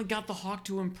only got the hawk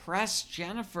to impress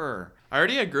Jennifer. I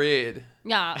already agreed.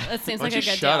 Yeah, it seems Why like don't a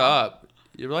you good shut deal. up?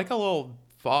 You're like a little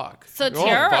fuck. So You're a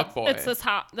Tara, little fuck boy. it's this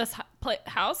house.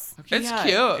 It's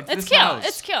cute. It's this cute. house.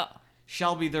 It's cute.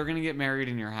 Shelby, they're gonna get married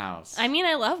in your house. I mean,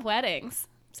 I love weddings,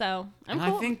 so I'm and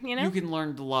cool. I think you know, you can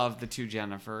learn to love the two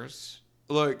Jennifers.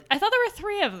 Look, I thought there were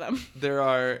 3 of them. there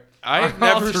are. I've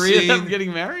Are all never three seen. of them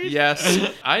getting married? Yes,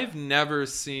 I've never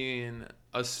seen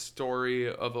a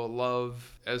story of a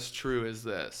love as true as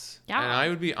this. Yeah. And I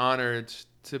would be honored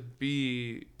to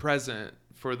be present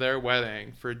for their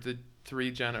wedding, for the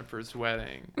 3 Jennifers'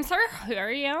 wedding. I'm sorry, who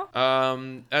are you?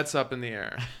 That's up in the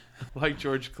air, like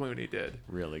George Clooney did.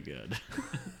 Really good.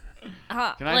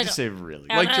 Can Can I just say really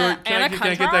good? Anna- Like George, can I get that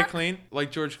Anaconda? clean?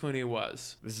 Like George Clooney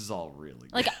was. This is all really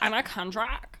good. like Anna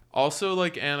Kendrick? Also,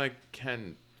 like Anna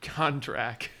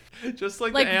Kendrick. Just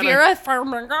like, Like the Anna. Vera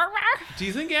Farmiga? Do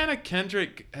you think Anna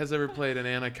Kendrick has ever played an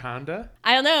anaconda?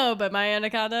 I don't know, but my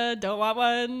anaconda don't want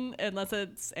one unless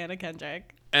it's Anna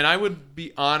Kendrick. And I would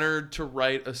be honored to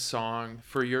write a song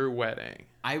for your wedding.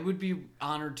 I would be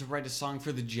honored to write a song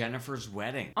for the Jennifer's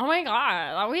wedding. Oh my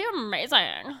god, that would be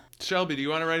amazing. Shelby, do you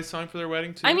want to write a song for their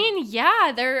wedding too? I mean,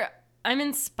 yeah, I'm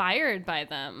inspired by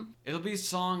them. It'll be a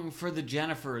song for the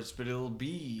Jennifers, but it'll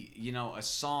be, a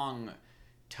song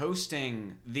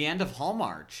toasting the end of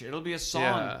Hallmarch. It'll be a song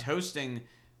Yeah. toasting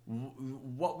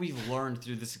what we've learned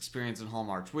through this experience in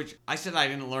Hallmarch, which I said I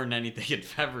didn't learn anything in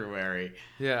February.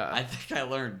 Yeah. I think I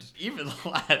learned even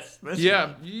less. This Yeah,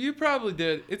 month. you probably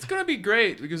did. It's going to be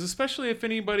great because especially if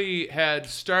anybody had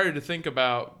started to think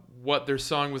about what their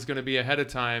song was going to be ahead of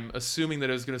time, assuming that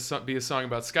it was going to be a song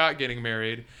about Scott getting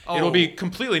married, it'll be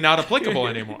completely not applicable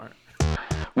anymore.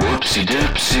 Whoopsie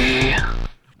doopsie.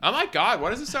 Oh my god,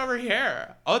 what is this over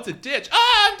here? Oh, it's a ditch.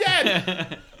 Oh, I'm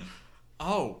dead!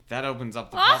 Oh, that opens up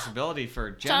the possibility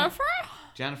for Jennifer?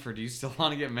 Jennifer, do you still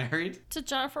want to get married? To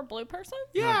Jennifer Blue Person?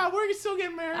 Yeah, we're still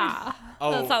getting married. Ah,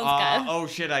 Oh, that sounds good. Oh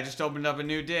shit! I just opened up a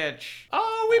new ditch.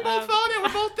 Oh, we both found it.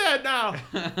 We're both dead now.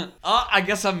 I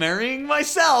guess I'm marrying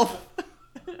myself.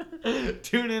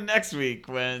 Tune in next week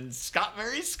when Scott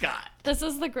marries Scott. This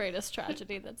is the greatest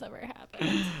tragedy that's ever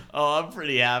happened. Oh, I'm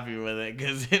pretty happy with it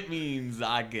because it means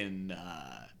I can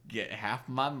get half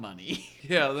my money.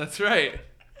 Yeah, that's right.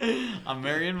 I'm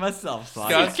marrying myself, so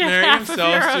Scott's get marrying half of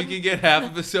himself your so own- he can get half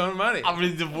of his own money. I'm gonna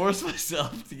divorce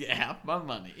myself to get half my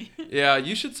money. Yeah,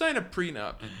 you should sign a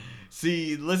prenup.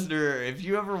 See, listener, if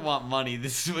you ever want money,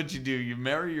 this is what you do. You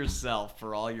marry yourself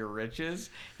for all your riches,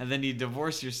 and then you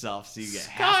divorce yourself so you get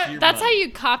half your That's how money.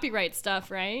 you copyright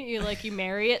stuff, right? You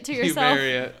marry it to You yourself.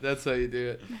 marry it. That's how you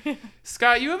do it.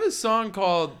 Scott, you have a song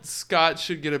called Scott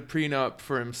Should Get a Prenup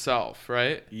for Himself,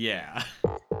 right? Yeah.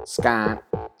 Scott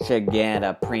should get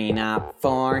a prenup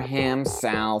for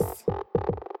himself.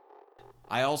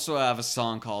 I also have a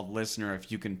song called Listener,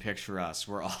 If You Can Picture Us.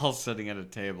 We're all sitting at a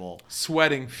table.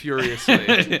 Sweating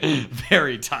furiously.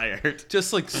 Very tired.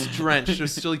 Just like drenched,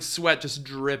 just like sweat just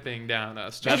dripping down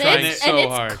us. Just And trying it's, so and it's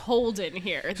hard. cold in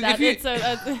here. if That, you- it's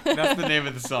a, That's the name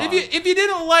of the song. If you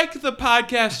didn't like the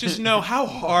podcast, just know how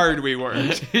hard we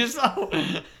worked.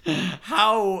 So,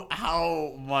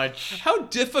 how much? How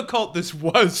difficult this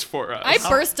was for us. I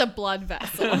burst a blood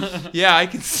vessel. Yeah, I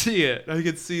can see it. I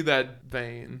can see that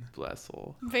vein.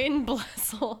 Blessel. Vane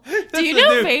Blessel. That's Do you the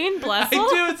know new- Vane Blessel?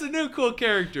 I do. It's a new cool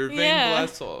character, Vane Yeah.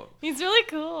 Blessel. He's really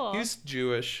cool. He's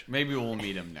Jewish. Maybe we'll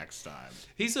meet him next time.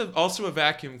 He's also a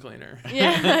vacuum cleaner.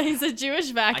 Yeah, he's a Jewish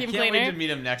I vacuum can't cleaner wait to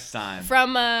meet him next time.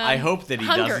 from I hope that he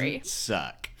Hungary. doesn't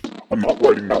suck. I'm not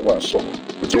writing that last song.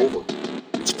 It's over.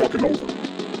 It's fucking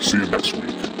over. See you next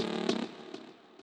week.